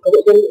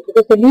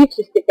 Because the leaves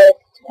is the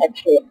best,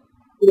 actually.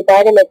 You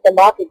buy them at the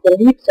market, the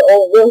leaves are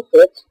all real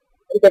good,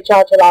 and they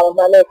charge a lot of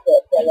money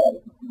for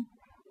them.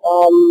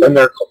 And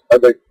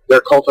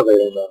they're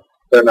cultivating them.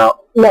 They're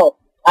not. No,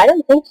 I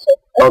don't think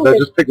so. They're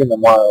just picking them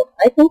wild.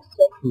 I think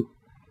so.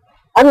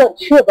 I'm not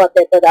sure about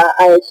that, but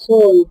I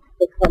assume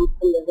they come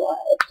from the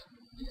wild.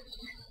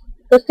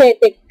 Because they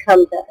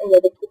come down,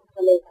 they keep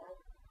coming down.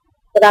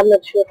 But I'm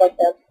not sure about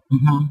that.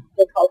 Mm-hmm.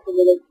 They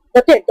cultivate it,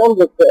 but they don't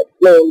look good.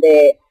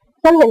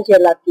 Sometimes you're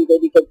lucky that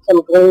you get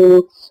some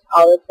greens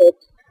out of it.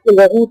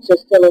 The roots are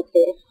still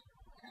okay.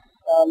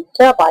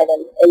 So I buy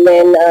them. And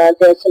then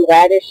there's some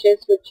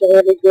radishes, which are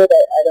really good.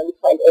 I don't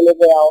find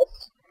anywhere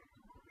else.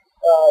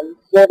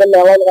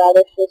 Watermelon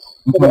radishes.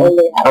 Mm-hmm.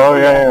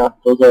 Yeah.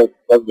 Those are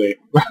lovely.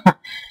 I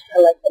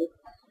like them.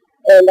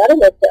 And I don't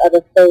know if the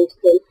other things,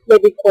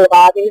 maybe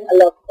kohlrabi. I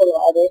love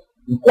kohlrabi.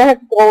 And I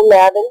have grown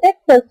that, and that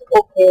was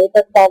okay,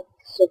 but not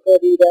so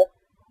good either.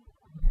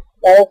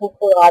 That was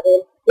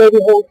kohlrabi. Maybe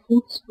whole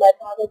foods, my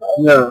father does.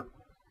 Yeah.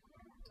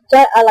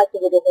 So I like to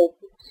go to whole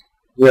foods.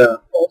 Yeah.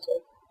 Also.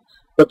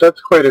 But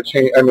that's quite a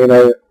change. I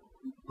mean,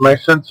 my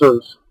sense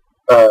of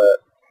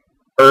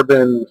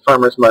urban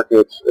farmers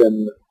markets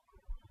in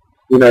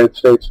the United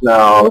States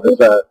now is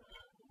that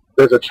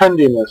there's a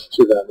trendiness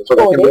to them, so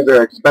they can be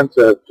very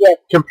expensive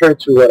compared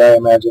to what I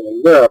imagine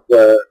in Europe,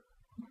 where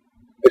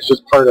it's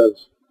just part of,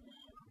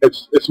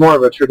 it's more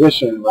of a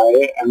tradition,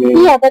 right? I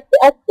mean, yeah, but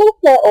I think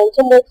they're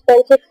also more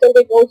expensive than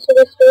the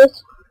grocery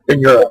stores. In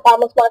Europe? The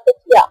farmers markets,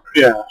 yeah.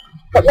 Yeah.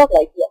 But not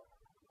like here.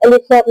 And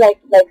it's not like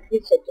he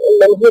said,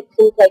 and here it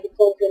seems like it's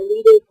also a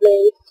meeting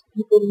place,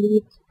 people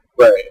meet.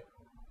 Right.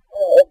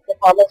 At the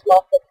farmers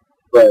market.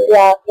 Right.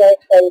 Yeah, very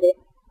trendy.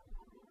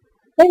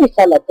 Maybe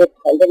some are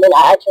different. I mean,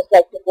 I just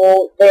like to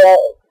go there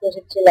because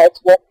it's a nice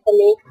walk for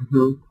me.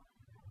 Mm-hmm.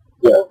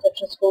 Yeah. I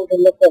just go to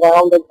look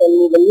around and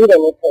don't even need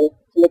anything.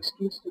 It's an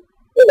excuse to,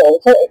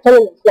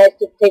 sometimes it's nice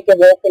to take a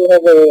walk and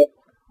have a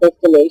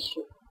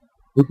destination.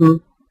 Mm-hmm.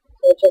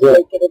 So just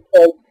make it a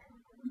point.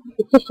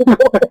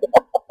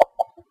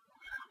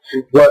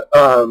 What,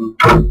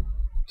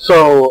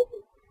 so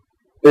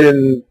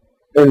in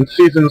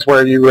seasons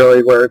where you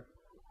really were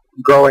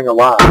growing a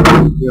lot,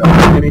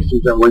 any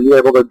season, were you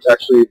able to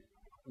actually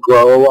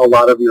grow a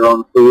lot of your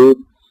own food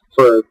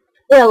for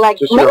like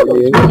just your own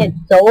needs? We had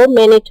so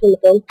many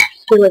tomatoes.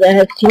 I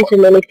have seen so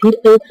many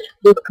people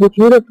with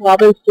computer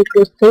problems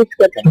because things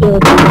get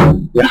killed.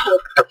 Yeah.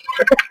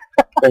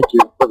 Thank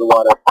you for the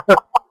water.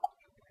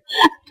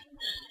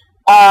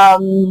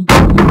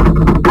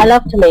 I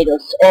love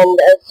tomatoes, and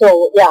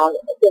so yeah,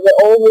 there were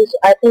always.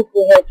 I think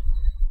we had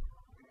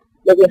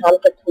maybe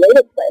 100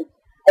 tomato plants.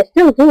 I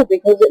still do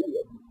because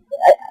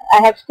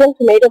I have still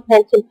tomato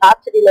plants in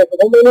parts of my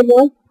home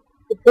anymore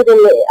to put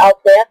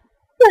out there.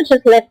 I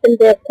just left them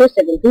there. Of course,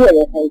 I didn't do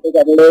anything. They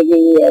got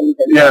leggy and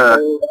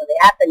nothing really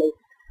happening.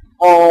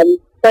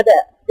 But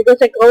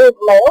because I grow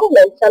my own,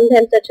 and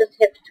sometimes I just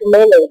have too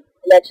many,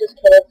 and I just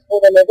cannot throw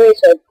them away.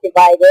 So I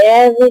divide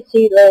every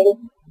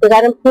seedling. Because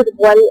I don't put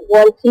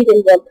one seed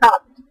in one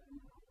pot.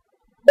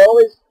 I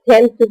always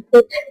tend to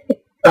put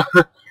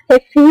a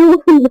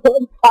few in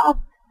one pot.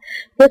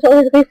 Just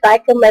always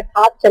recycle my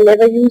pots. I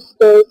never use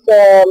those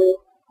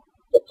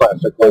the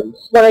plastic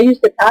ones. Well, I use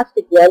the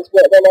plastic ones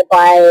when I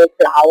buy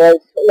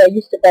flowers. When I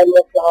used to buy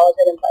more flowers,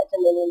 I don't buy so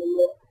many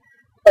anymore.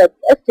 But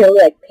I still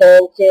like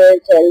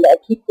planters, and I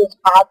keep those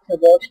pots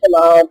and wash them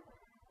out.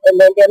 And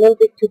then they're a little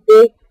bit too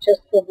big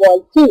just for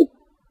one seed.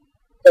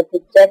 So I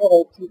put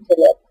several seeds in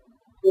it.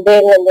 And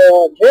then when they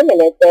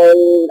germinate, then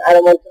I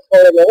don't want to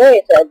throw them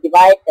away, so I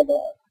divide them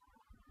all.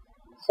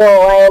 So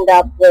I end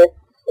up with,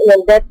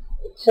 that's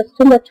just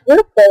too much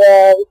work, but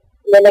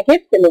then I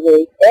give them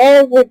away.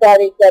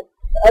 Everybody got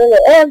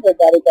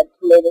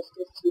tomatoes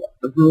this year.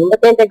 Mm-hmm.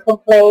 But then they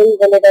complain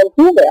when they don't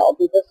do well,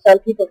 because some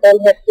people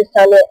don't have the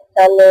sun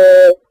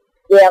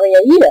area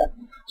either.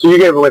 So you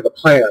gave away the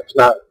plants,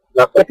 not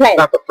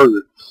the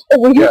fruits.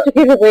 We used to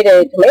give away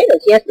the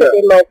tomatoes.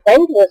 Yesterday my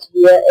friend was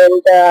here,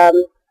 and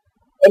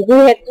we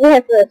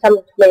have some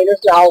tomatoes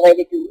now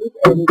ready to eat,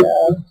 and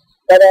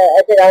but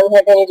I said I don't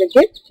have any to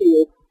give to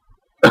you.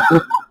 I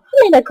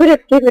mean, I could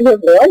have given her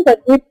one,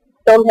 but we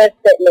don't have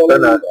that many.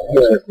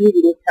 She's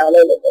leaving the town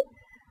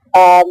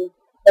anyway.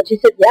 But she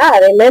said, yeah, I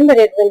remember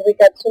it when we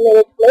got so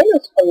many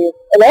tomatoes from you,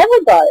 and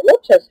everybody,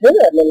 not just her.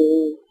 I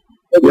mean,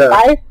 maybe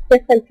 5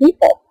 different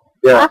people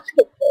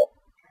asking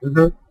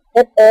for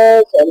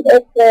peppers and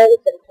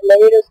eggplants and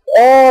tomatoes,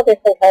 all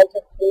different kinds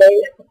of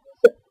tomatoes.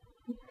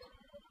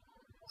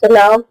 So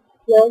now,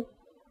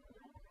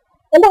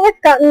 and I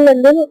have gotten a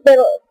little bit,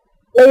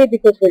 maybe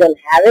because we don't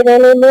have it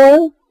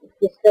anymore. If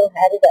we still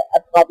had it, I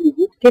probably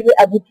would give it.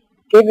 I would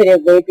give it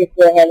away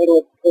before having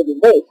it go to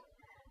waste.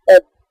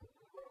 But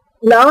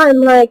now I'm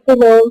like,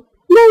 no,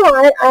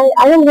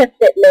 I don't have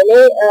that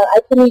many. I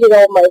can eat it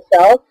all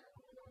myself.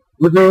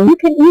 Mm-hmm. You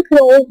can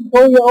all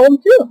grow your own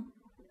too,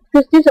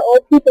 because these are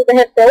all people that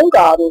have their own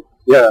garden.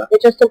 Yeah. They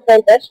just don't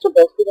plant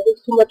vegetables because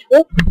it's too much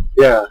work.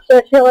 Yeah. So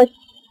I feel like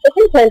I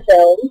can plant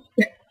their own.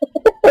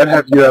 And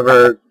have you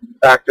ever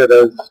acted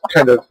as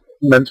kind of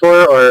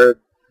mentor or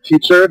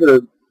teacher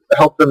to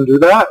help them do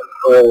that?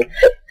 Or?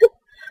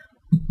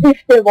 If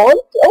they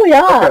want? Oh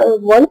yeah,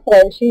 one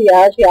friend, she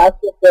asked me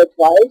for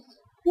advice.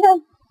 Yeah.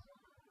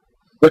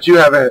 But you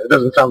haven't, it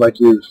doesn't sound like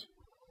you've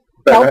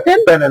no,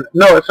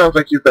 it sounds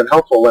like you've been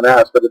helpful when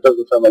asked, but it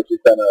doesn't sound like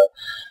you've been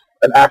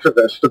an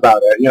activist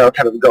about it,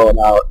 kind of going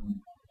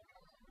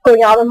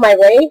out of my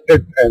way?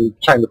 And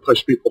trying to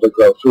push people to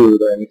grow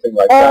food or anything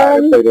like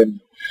that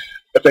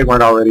if they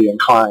weren't already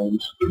inclined.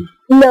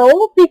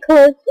 No,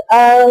 because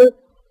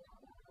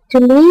to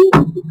me,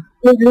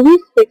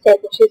 Louise, for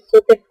example, she's so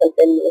different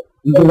than me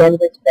in that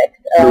respect.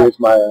 Louise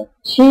Meyer.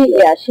 She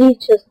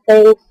just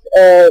thinks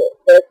there's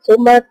so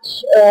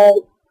much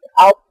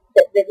out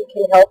that we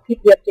can help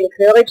people. We have to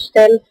encourage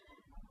them.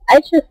 I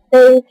just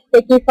think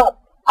they give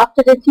up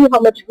after they see how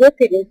much work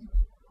it is.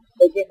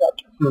 they give up.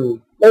 Hmm.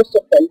 Most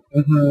of them.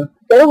 Mm-hmm.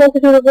 They don't want to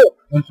do the work.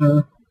 Mm-hmm.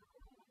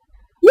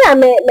 Yeah,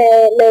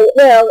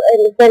 well,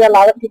 and then a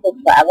lot of people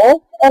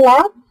travel a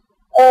lot.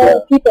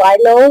 People I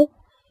know,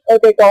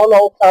 they go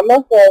all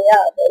summer, so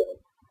yeah,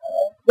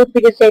 would be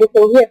the same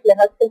thing here if my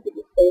husband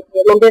didn't stay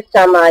here. I mean, this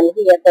summer I'm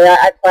here, but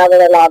I travel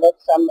a lot of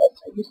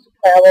summers. I used to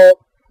travel,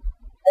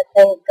 I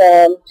think,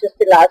 just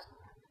the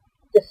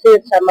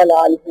third summer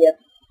now I'm here.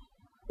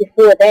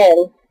 Before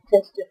then,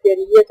 since the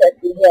 30 years I've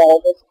been here, I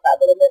always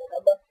travel in the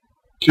summer.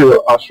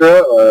 To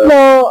Austria? Or?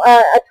 No,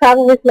 I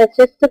travel with my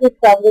sister. We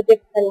travel to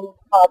different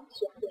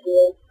parts of the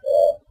world.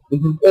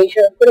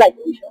 Asia, we like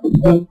Asia.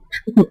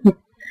 Mm-hmm.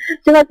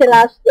 So like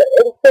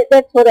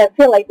that's what I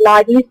feel like now.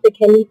 At least I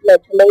can eat my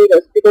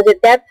tomatoes because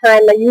at that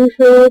time I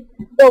usually,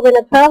 when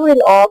I travel in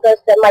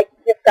August, I might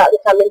have gotten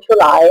some in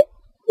July.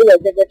 You know,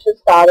 they were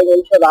just starting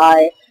in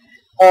July.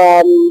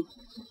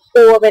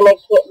 Or when I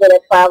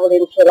travel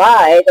in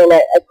July, then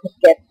I could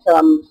get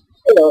some,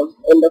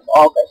 end of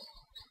August.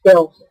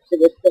 Still,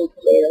 the still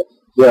tomatoes.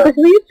 Yeah. Because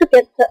we used to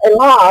get a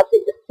lot,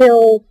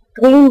 still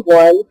green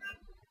ones,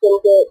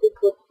 and we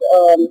could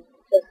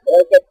just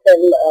get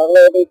them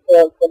ready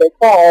for the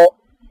fall,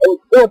 and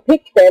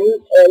pick them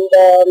and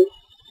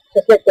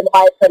just let them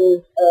ripen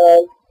in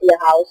the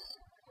house.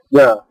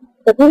 Yeah.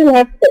 But we don't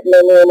have that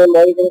many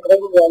anymore, even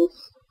green ones.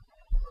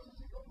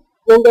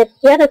 And that's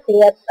the other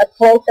thing, I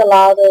plant a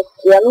lot of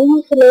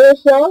yellow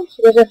tomatoes now,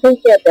 because I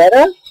think they're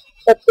better,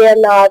 but they're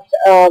not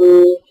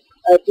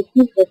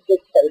disease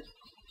resistant.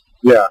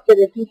 Yeah. So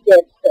they do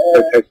get...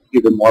 it takes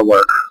even more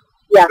work.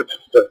 Yeah.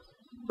 To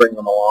bring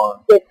them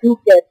along. They do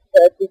get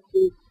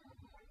disease.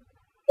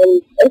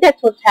 And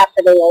that's what's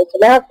happening also.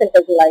 My husband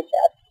doesn't like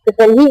that.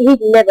 Because when he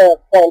never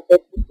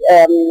planted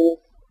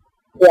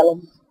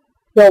yellows.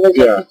 He always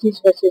had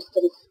disease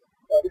resistance.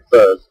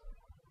 The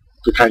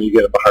kind you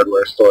get at the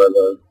hardware store.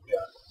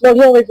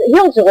 No, he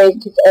also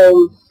raised his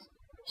own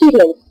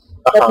seedlings.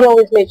 But he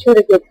always made sure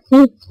to get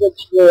seeds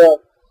which were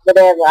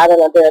whatever, I don't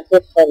know, there are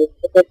different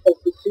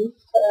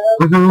seeds.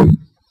 They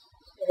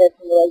had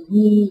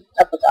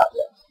I forgot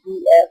it.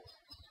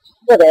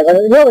 Whatever.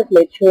 He always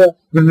made sure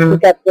he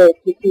got the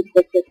seeds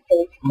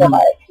resistant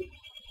variety.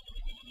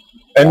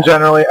 And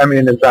generally, I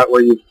mean, is that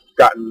where you've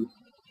gotten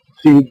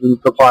seeds and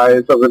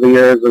supplies over the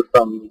years, or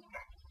from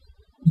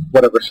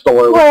whatever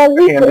store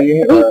with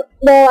candy?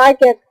 No, I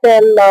get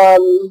them.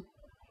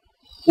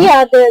 The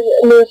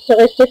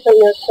nurseries, different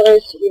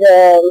nurseries,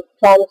 either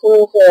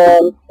Thompson's,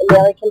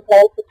 American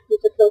Plant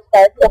Pharmaceuticals,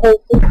 the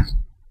whole seeds.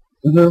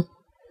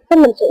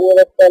 Come into all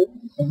of them.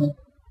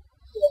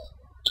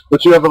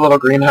 But you have a little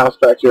greenhouse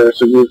back here,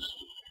 so you've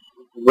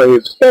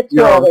raised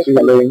your own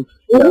seedlings.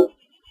 Yeah.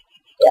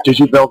 Did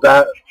you build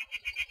that?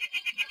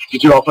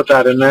 Did you all put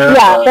that in there?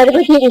 Yeah, but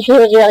we didn't do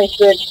it very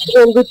good.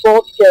 And we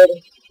bought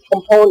the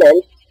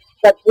components,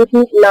 but we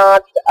did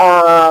not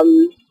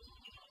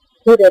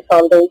do the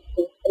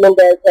foundation. I mean,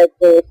 there's like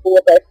the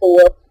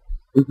 4x4,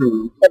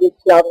 but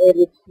it's not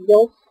really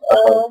sealed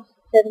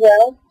that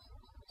well.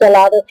 So a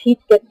lot of heat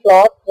gets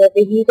lost with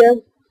the heater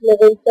in the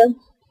winter.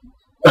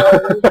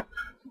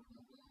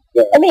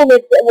 I mean,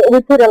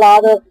 we put a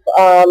lot of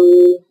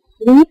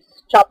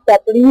leaves, chopped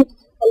up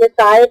leaves on the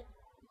side.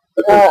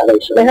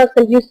 My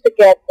husband used to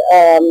get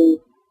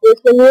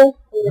this manure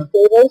from the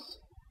stables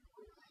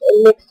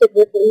and mixed it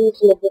with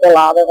leaves, and he put a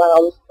lot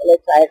around on the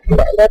side. And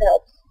that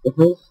helps.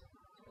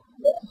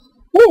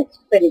 It's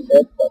pretty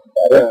good, but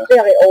it's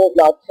very old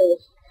now too.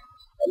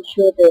 I'm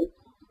sure they're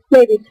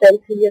maybe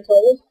 20 years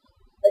old,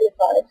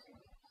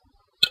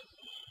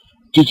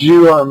 25. Did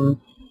you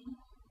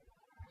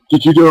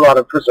do a lot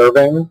of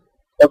preserving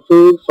of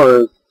food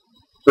for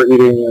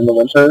eating in the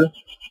winter,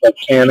 like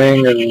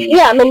canning and?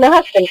 Yeah, I mean, my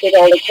husband did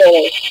all the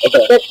canning.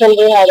 Okay. That's when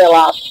we had a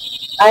lot.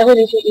 I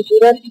really didn't do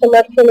that so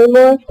much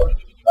anymore.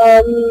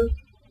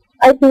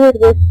 I do it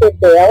with the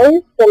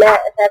berries, when I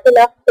have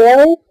enough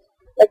berries.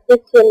 Like this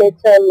year made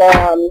some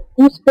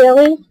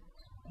gooseberry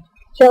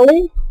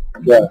jelly.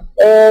 Yeah.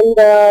 And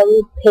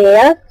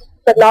pears,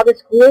 but now the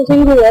squirrels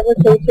eating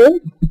everything too.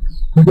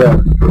 Yeah.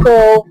 So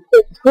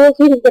the squirrels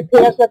eating the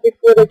pears not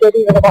before they get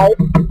even ripe.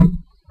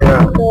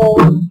 Yeah. So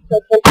I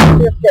can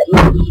preserve them.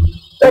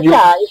 But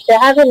if they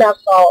have enough,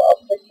 I'll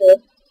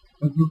preserve.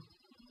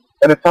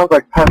 And it sounds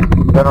like pests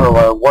in general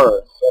are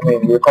worse. I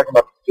mean, you were talking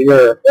about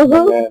deer and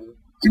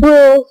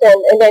squirrels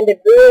and then the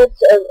birds.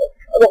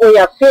 We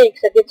have pigs.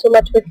 I did so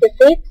much with the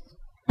pigs.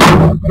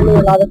 I do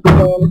a lot of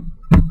them.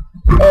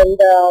 And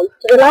so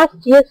the last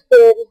years, a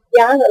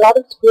lot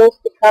of squirrels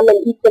to come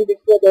and eat them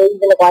before they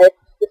even arrive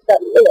to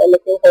some,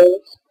 making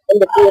holes.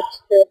 And the birds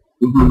too.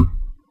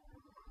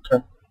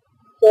 Okay.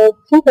 So it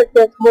seems like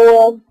there's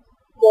more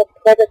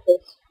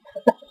predators.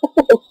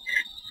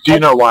 Do you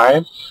know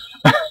why?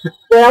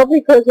 Well,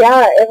 because they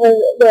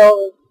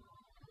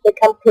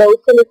come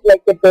close and it's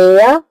like the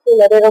bear.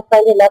 They don't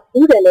find enough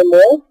food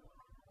anymore.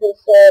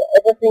 Because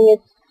everything is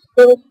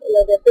built,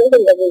 they're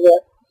building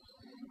everywhere.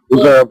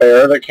 Was there a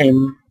bear that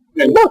came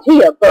in? Not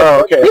here,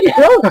 but pretty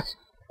close. I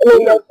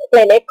mean,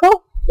 Glen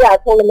Echo. Yeah, I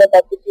told him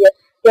about the deer.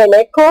 Glen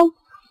Echo.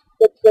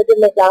 That's where they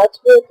make large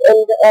food.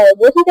 And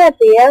wasn't that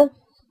there?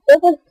 It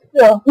was,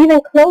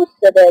 even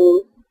closer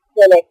than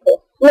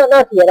Echo. No,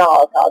 not here at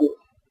all,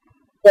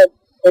 but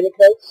pretty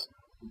close.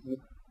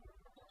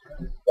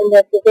 And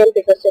that's again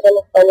because they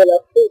don't find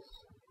enough food.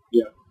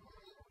 Yeah.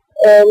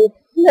 And,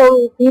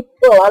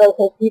 people, I don't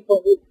think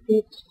people would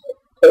teach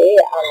there,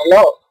 I don't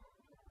know.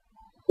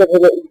 They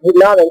would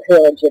not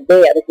encourage a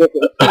bear to give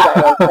him food,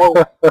 I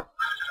don't think.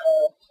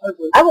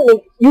 I would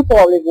think you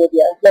probably would,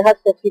 yeah. My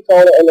husband feeds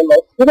all the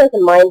animals. He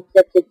doesn't mind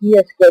that the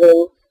deer's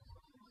getting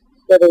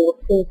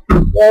food.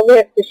 Well, we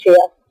have to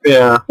share.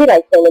 Yeah. He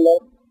likes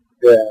animals.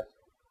 Yeah.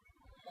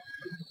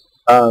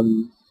 All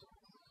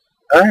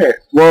right.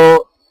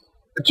 Well,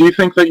 do you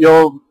think that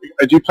do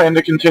you plan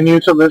to continue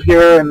to live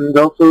here and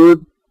grow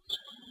food?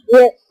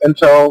 Yes.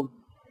 Until?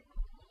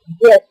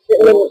 Yes.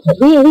 I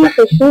mean, we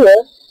for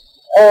sure.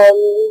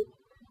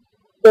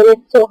 When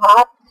it's so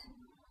hot,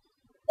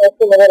 I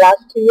think in the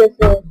last 2 years,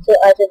 so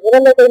I said, what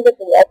am I going to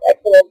do? I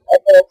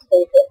cannot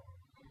stay here.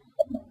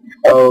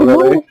 Oh,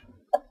 really?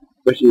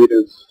 The heat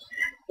is...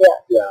 Yeah.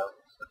 Yeah.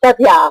 But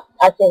yeah,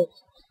 I think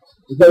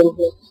staying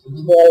here is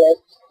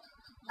realistic.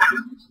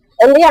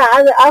 And yeah,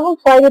 I will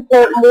try to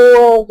plant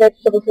more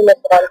vegetables in the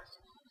front.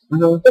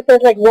 If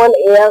there's like one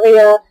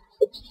area,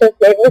 it's just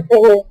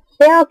everything is,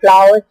 there are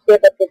flowers here,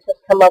 but they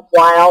just come up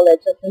wild. They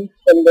just leave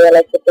them there,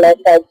 like the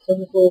black-eyed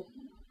Susan.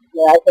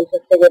 Yeah, I can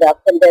just pick it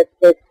up. And there's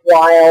this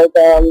wild,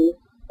 I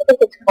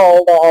think it's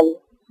called,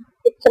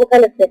 it's some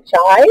kind of a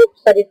chive,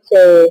 but it's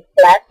a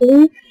black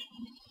leaf.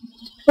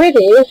 It's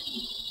pretty. It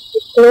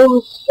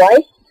blooms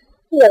white.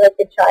 Like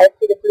the chive,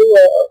 see the blue,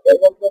 the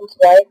one blooms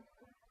white.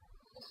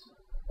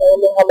 I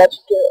don't know how much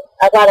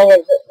I gotta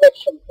have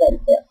vegetable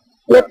plants there.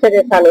 Next to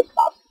the honey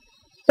crop.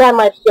 So I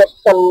might get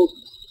some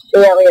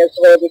areas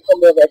where we can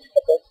grow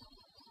vegetables.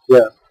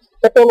 Yeah.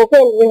 But then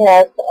again, we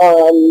have,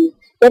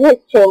 it has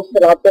changed a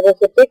lot. There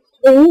was a big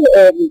tree,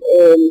 a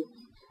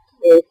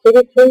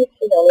city tree,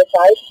 on the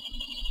side.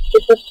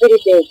 It was pretty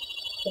big.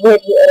 We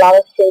had a lot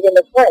of shade in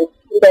the front.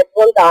 That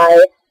one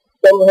died,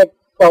 then we had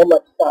so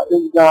much sun.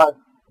 He died.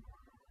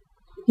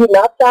 Did he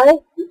not die?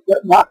 He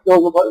got knocked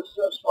over by the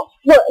snowstorm.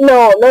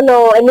 No.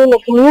 I mean the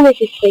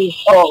community tree.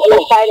 On the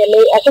side, I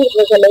think it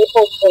was a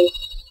maple tree.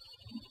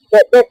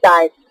 That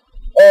died.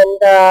 And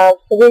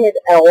so we had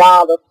a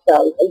lot of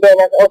sun. And then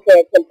I said, okay,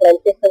 I can plant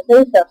this and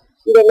things. And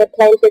then I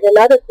planted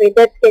another tree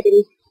that's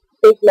getting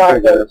big now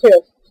again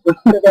too. So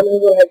then we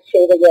will have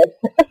shade again.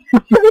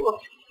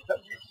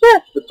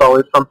 It's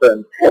always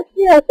something.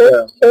 Yeah, so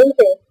it's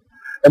changing.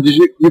 And did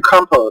you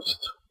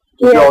compost?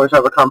 Did you always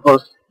have a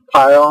compost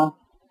pile?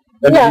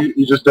 And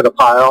you just did a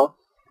pile?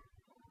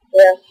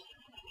 Yeah.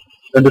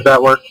 And did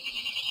that work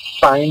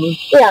fine?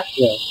 Yeah.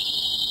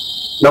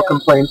 No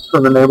complaints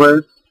from the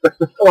neighbors?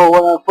 So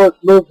when I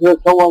first moved here,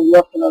 someone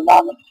left an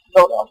anonymous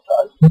note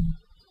outside.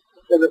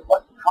 Said it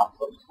went to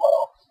compost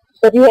well.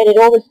 But you had it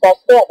always back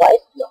there,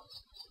 right? No.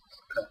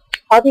 Okay.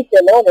 How did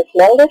you know? They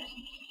smelled it?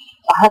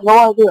 I have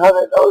no idea how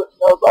they know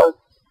about it.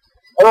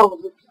 I don't know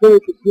if it's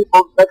community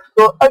people next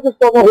door. I just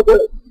don't know who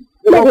did it.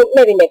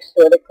 Maybe next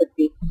door it could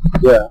be.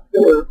 Yeah. They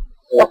were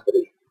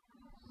somebody.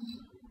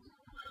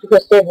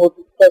 Because they would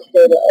just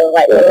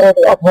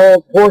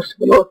uphold horse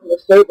below from the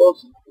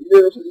stables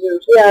years and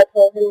years. Yeah, I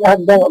told him I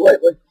haven't done it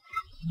lately.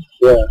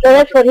 Yeah. So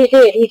that's what he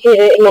did. He did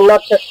it,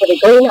 not just for the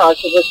greenhouse.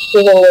 He was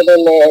putting it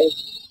in the,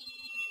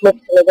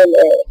 mixing it in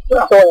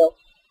the soil.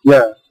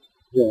 Yeah.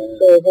 So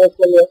here's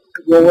manure.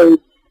 When we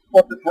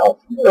bought the house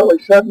in the early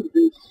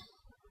 70s,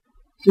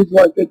 seems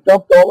like they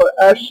dumped all the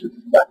ashes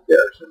back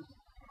there, some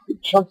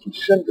big chunky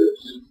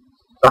cinders.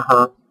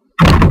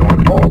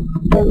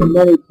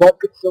 Many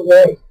buckets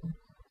away.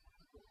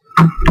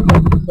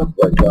 Stuff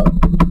like that.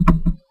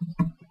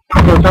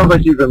 So it sounds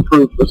like you've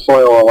improved the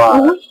soil a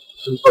lot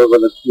since over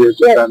the years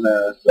you've been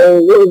there. So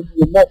it really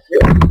is a mess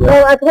here.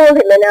 Well, I told him,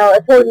 and I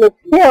told him it's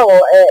still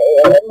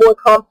more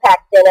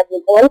compact than I've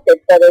wanted,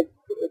 but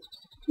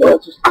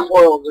it's just the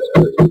soil there.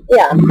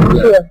 Yeah,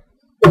 sure.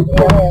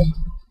 Yeah.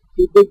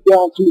 You dig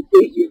down 2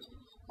 feet, you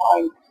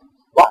find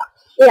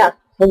rocks. Yeah.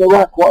 From the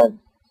rock line,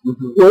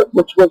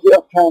 which was the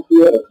uptown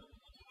theater.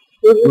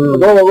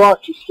 With all the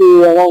rocks you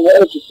see along the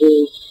edge of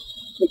the,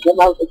 they come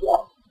out of the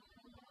ground.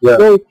 Yeah.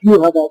 Very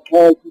few have that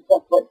carriage and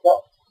stuff like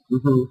that.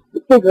 The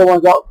bigger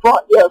ones out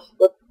front, yes,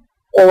 but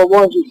all the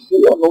ones you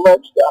see on the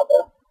ledge down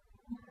there,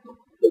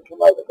 they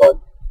come out of the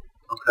garden.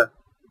 Okay.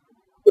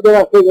 But then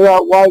I figured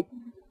out why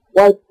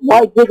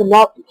dig them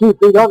out to 2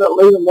 feet under,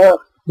 leave them there.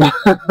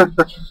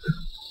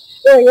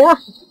 Oh, yeah.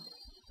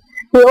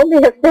 You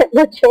only have that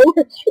much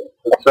energy.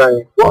 That's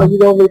right. Well, you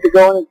don't need to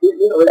go in and do,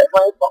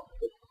 plant something.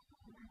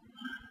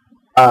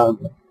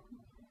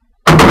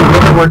 The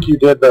other work you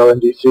did, though, in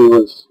D.C.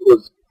 was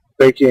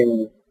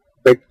baking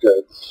baked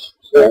goods.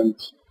 And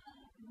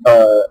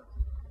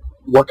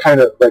what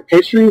kind of, like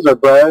pastries or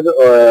bread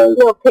or?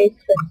 No,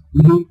 pastry.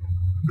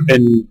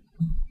 In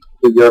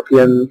the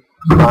European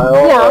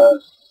style? Yeah.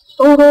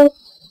 Strudels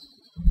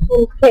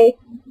and cake.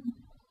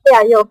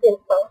 Yeah, European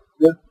style.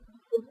 Yeah.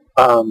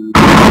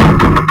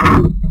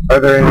 Are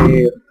there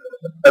any,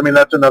 I mean,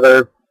 that's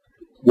another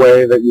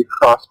way that you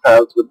cross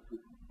paths with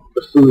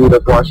the food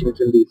of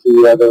Washington,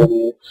 D.C.? Are there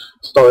any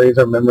stories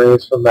or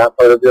memories from that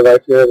part of your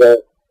life here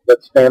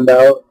that stand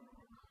out?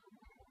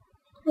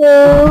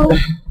 Well,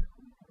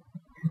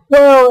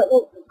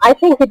 I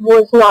think it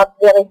was not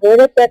very good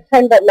at that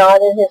time, but now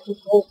it has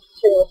improved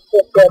to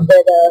a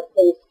better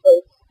place.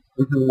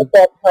 Mm-hmm. At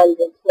that time,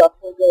 it's not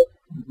so good.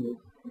 Mm-hmm.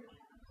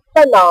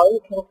 But now you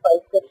can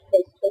find good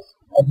pastries,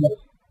 I think.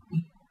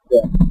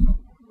 Yeah.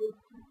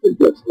 You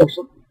did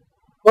specialty.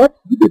 What?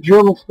 You did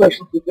German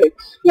specialty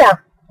cakes. Yeah.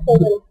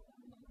 The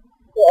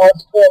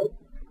Austrian.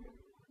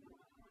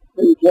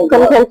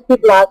 Sometimes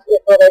people ask me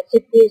for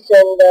recipes,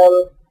 and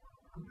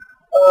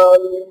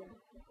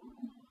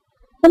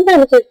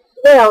sometimes it's,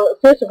 well,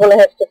 first of all I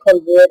have to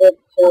convert it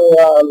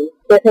to,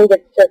 they think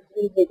it's just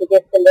easy to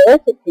give them the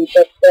recipe,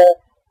 but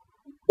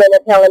then I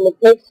tell them it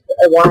takes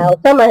a while.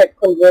 Some I have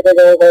converted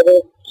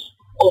already,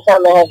 and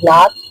some I have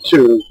not.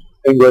 To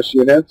English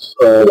units?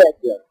 Or? Yes.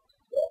 Yeah.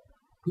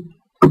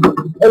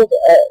 And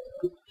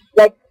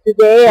like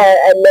today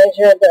I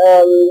measured,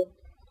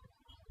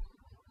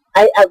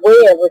 I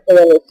weigh everything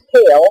on a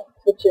scale,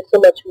 which is so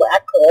much more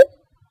accurate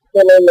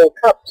than in the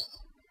cups.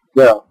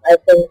 Yeah. I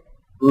think.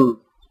 Mm.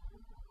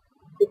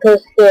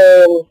 Because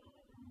the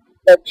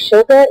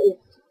sugar is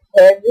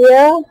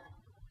heavier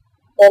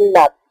than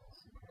nuts.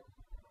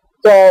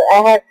 So I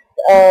have,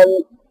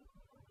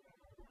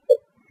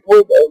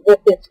 with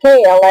the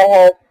scale, I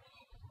have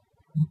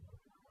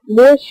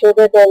more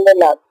sugar than the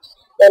nuts.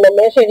 When I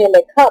measure it in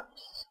the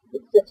cups,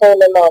 it's the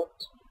same amount.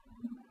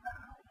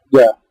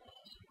 Yeah.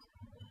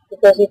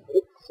 Because it's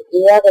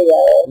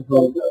heavier.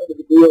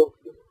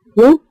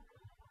 Mm-hmm.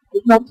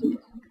 It's not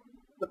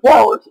the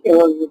flour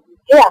scale.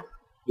 Yeah.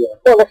 Yeah.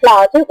 Well, the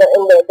flour too, but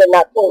in the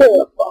nuts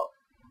too.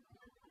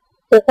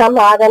 So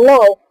somehow, I don't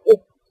know, if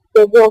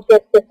they won't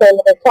get the same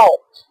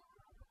result.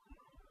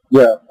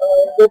 Yeah.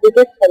 It will be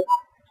different.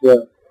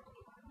 Yeah.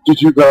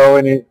 Did you grow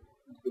any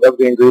of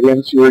the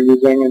ingredients you were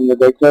using in your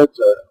baked goods?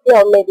 Or?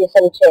 Yeah, maybe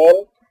some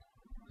jam.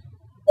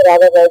 But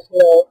otherwise,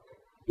 no.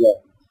 Yeah.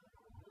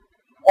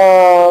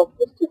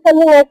 Is there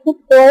something I could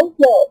grow?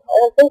 No,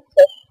 I don't think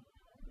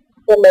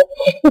so.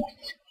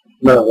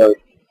 No,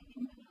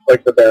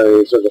 like the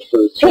berries or the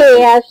fruits.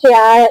 Yes,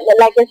 yeah.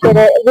 Like I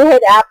said, we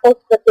had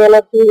apples, but they're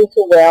not doing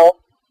so well.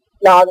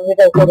 Now we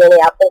don't get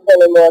any apples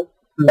anymore.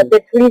 Hmm. But the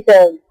trees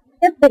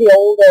they're pretty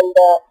old, and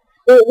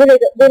we're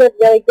not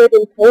very good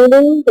in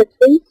pruning the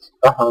trees.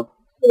 Uh-huh.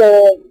 You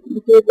know, we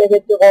do it maybe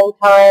at the wrong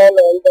time,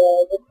 and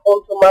we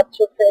prune too much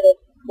of it at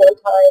one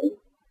time.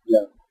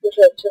 Yeah. Which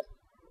it just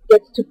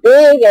gets too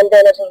big, and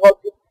then I just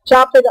want to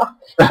chop it off.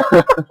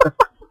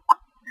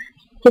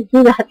 To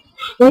do that.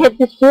 We had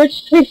this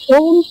birch tree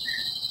pruned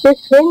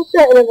this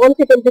winter, and I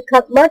wanted them to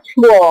cut much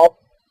more.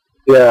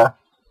 Yeah.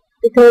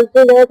 Because,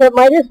 I thought,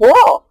 might as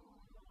well.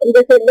 And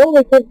they said, no,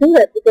 we can't do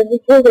that because we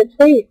killed the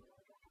tree.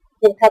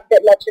 We can cut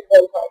that much at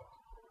one time.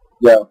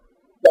 Yeah.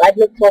 So it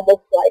looks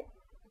almost like,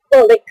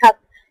 well, they cut,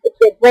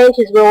 the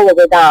branches were all the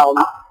way down.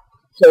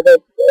 So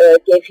that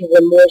gave you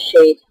the more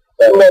shade.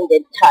 And then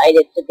they tied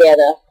it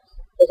together.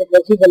 Because it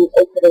was even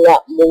opening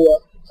up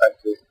more. I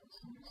see.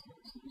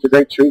 It's a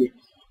great tree.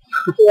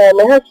 Yeah,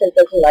 my husband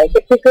doesn't like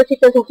it because he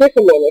doesn't give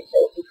him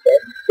anything, he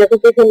said. He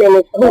doesn't give him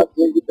any food.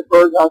 Get the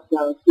bird out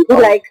down. He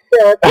likes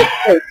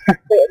figs.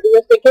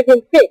 Because they give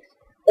him figs.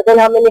 But then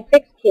how many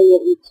figs can you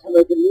eat? How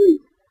they can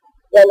eat.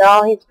 Yeah,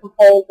 now he's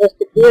complaining because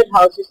the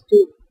birdhouse is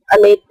too... I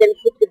made them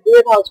put the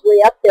birdhouse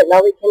way up there.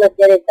 Now we cannot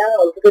get it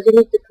down because you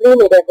need to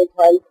clean it every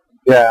time.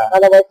 Yeah.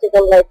 Otherwise they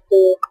don't like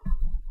to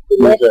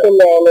nest in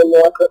there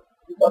anymore.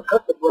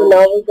 So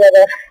now we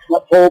gotta...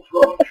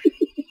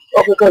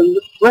 Because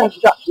the branch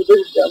got too big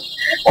again.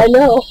 I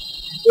know.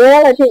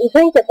 Well, I didn't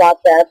think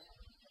about that.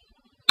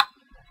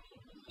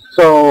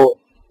 So,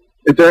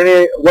 is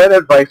there what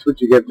advice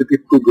would you give to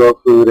people who grow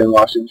food in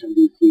Washington,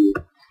 D.C.?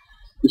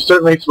 You've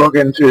certainly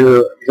spoken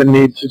to the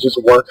need to just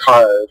work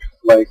hard,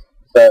 like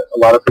that a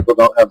lot of people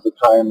don't have the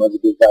time or the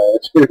desire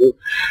to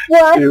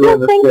Well, I do still in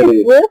the think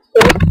city. it's worth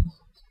it.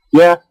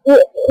 Yeah. I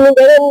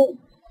mean,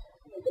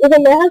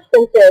 even my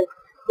husband says,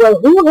 well,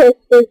 who has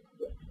this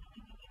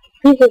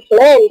piece of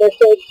land? They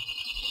said,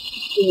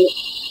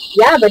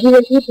 yeah, but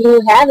even people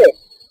who have it,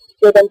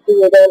 they don't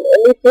do it. And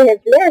if they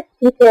have less,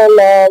 you can,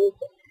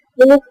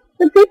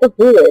 some people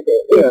do it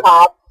in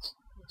pots,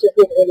 just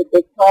in really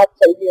big pots,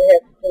 and you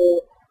have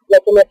to,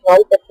 like in the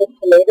front, they put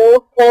tomato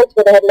plants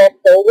where they had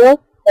left over,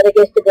 but I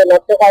guess they were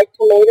not the right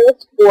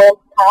tomatoes for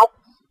pots.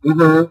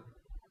 Mm-hmm.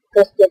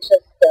 Because they're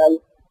just,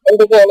 and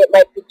again, it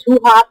might be too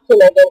hot,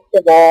 against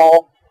the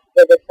wall,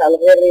 where the sun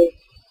really,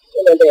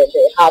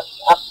 the hot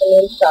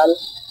afternoon sun,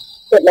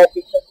 so it might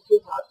be just too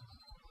hot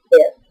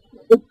there.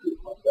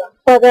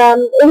 But,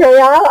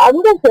 yeah, I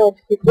would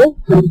encourage people.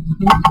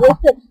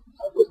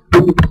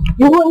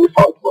 You wouldn't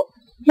follow.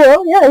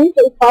 Yeah, you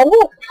can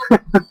follow.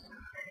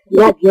 You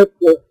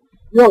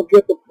don't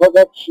get the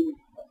production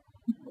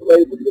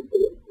label.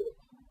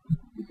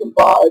 You can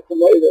buy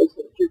tomatoes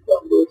and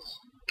cucumbers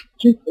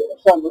cheap in the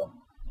summer.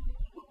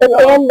 But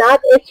they're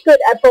not as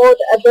good about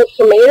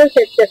tomatoes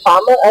at the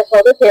farmer. I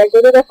saw that they're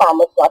good at the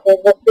farmer's market.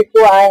 It was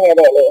before I had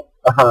any.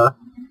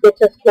 It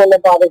just came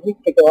about a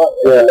week ago,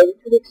 maybe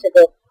 2 weeks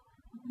ago.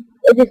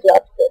 It is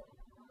not good.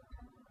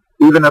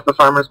 Even at the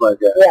farmer's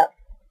market? Yeah.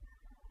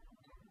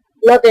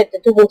 Not at the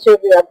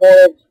Tubunsuri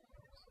aboard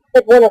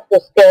at one of the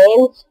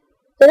stands.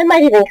 So they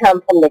might even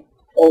come from the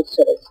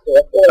grocery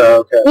store.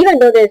 Okay. Even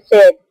though they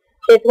said,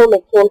 they told me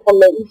it came from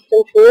the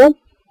Eastern Shore.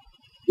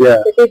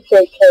 Yeah. They did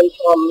say it came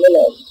from,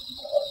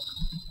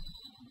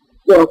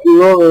 Well, if you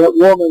remember that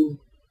woman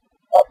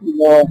up in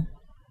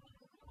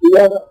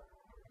Vienna,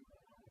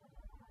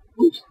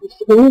 we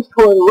used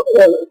to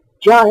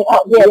giant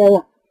out in Vienna.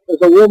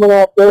 There's a woman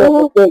out there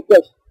that think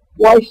this.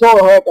 Well, I saw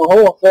her at the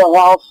wholesale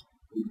house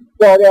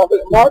right out at the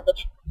market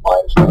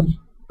buying stuff.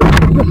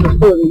 This is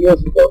 30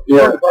 years ago,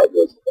 25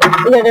 years ago.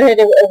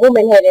 A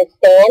woman had a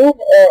stand,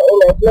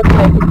 it looked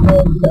like it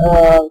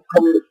was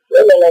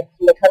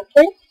from the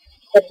country.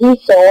 But he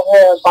saw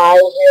her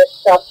buying her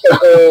stuff at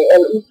the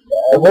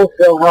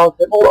wholesale house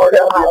at the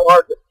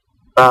market.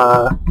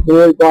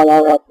 Where we bought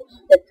our apples.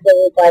 That's where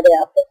we buy the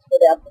apples for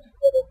the apples.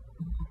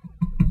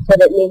 So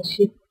that means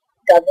she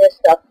got her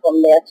stuff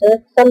from there.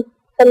 So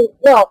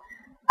well,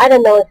 I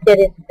don't know if that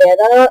is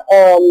better.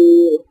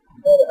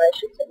 I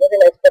should say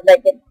organized, but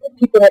like if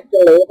people have to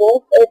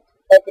label it,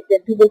 like if they're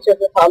doing to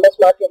the farmer's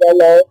market, I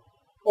know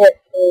have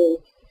to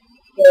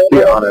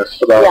be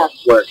honest about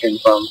where it came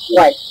from.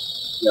 Right.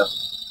 Yeah.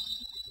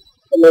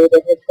 So maybe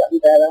that has gotten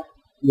better.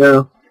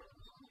 Yeah.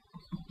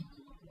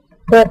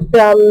 But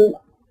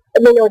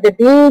the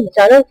beans,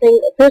 I don't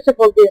think. First of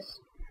all,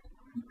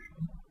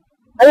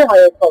 I don't know how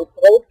you call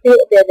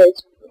it.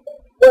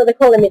 They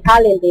call them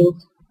Italian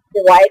beans,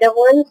 the wider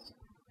ones.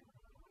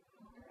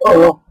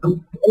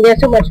 And they're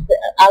so much.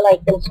 I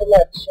like them so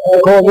much.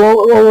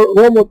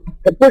 Roma,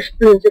 the bush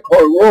beans are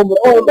called Roma.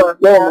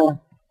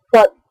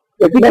 But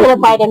you cannot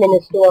buy them in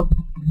the store.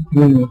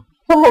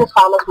 Sometimes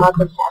farmers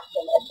markets have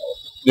them, I think.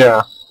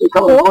 Yeah. They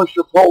come and push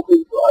your pole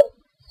beans, right?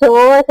 So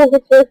I think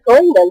it's worth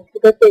growing them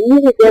because they're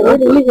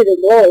really easy to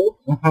grow.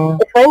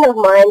 A friend of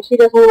mine, she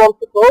doesn't want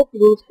to grow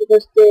beans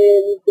because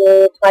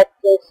they fight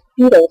the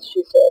beetles,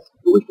 she says.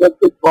 We have a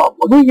big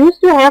problem. We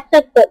used to have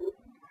that, but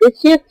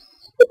this year's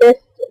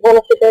one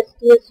of the best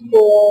years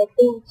for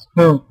beans.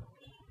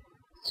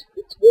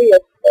 It's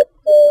weird,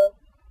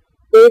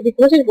 but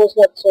because it was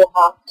not so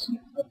hot.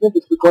 I think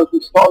it's because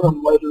we started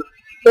them later.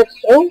 That's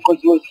true.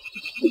 Because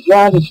the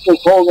ground is still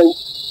cold.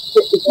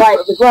 The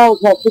ground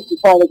is not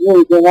 65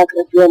 degrees. They're not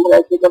going to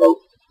germinate. They're going to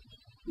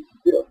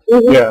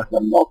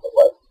melt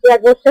away. Yeah,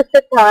 it was just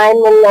a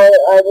time when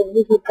I would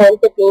usually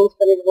plant the beans,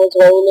 but it was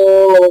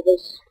raining,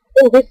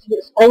 and this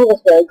spring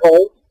was very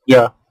cold.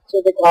 Yeah.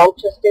 So the ground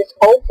just is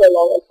cold for a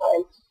long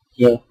time.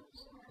 Yeah.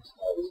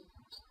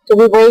 So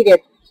we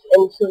waited,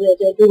 and so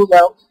they're doing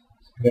well.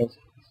 Yeah.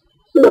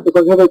 Yeah,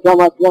 because every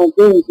time I plant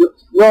beans, it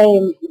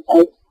rains.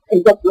 I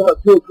end up doing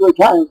it 2 or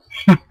 3 times.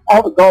 I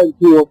have a garden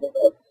too over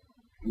there.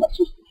 My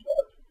sister's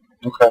house.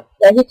 Okay.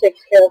 Yeah, he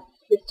takes care of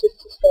his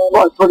sister's garden.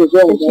 Well, I put it in.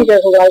 And she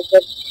doesn't like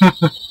it.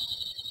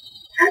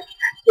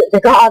 The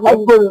garden. I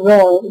put it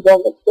there and it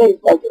doesn't stay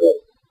like it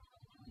is.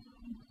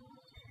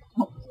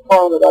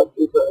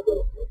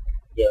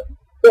 Yeah.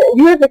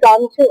 You have a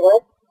garden too,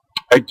 right?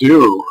 I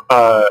do.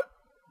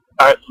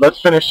 Let's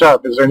finish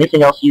up. Is there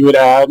anything else you would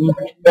add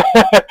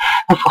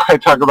before I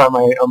talk about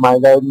my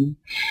garden?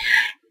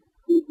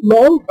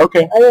 No.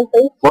 Okay. I don't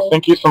think so. Well,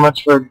 thank you so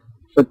much for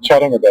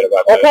chatting a bit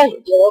about this. Okay.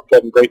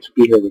 It's been great to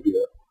be here with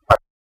you.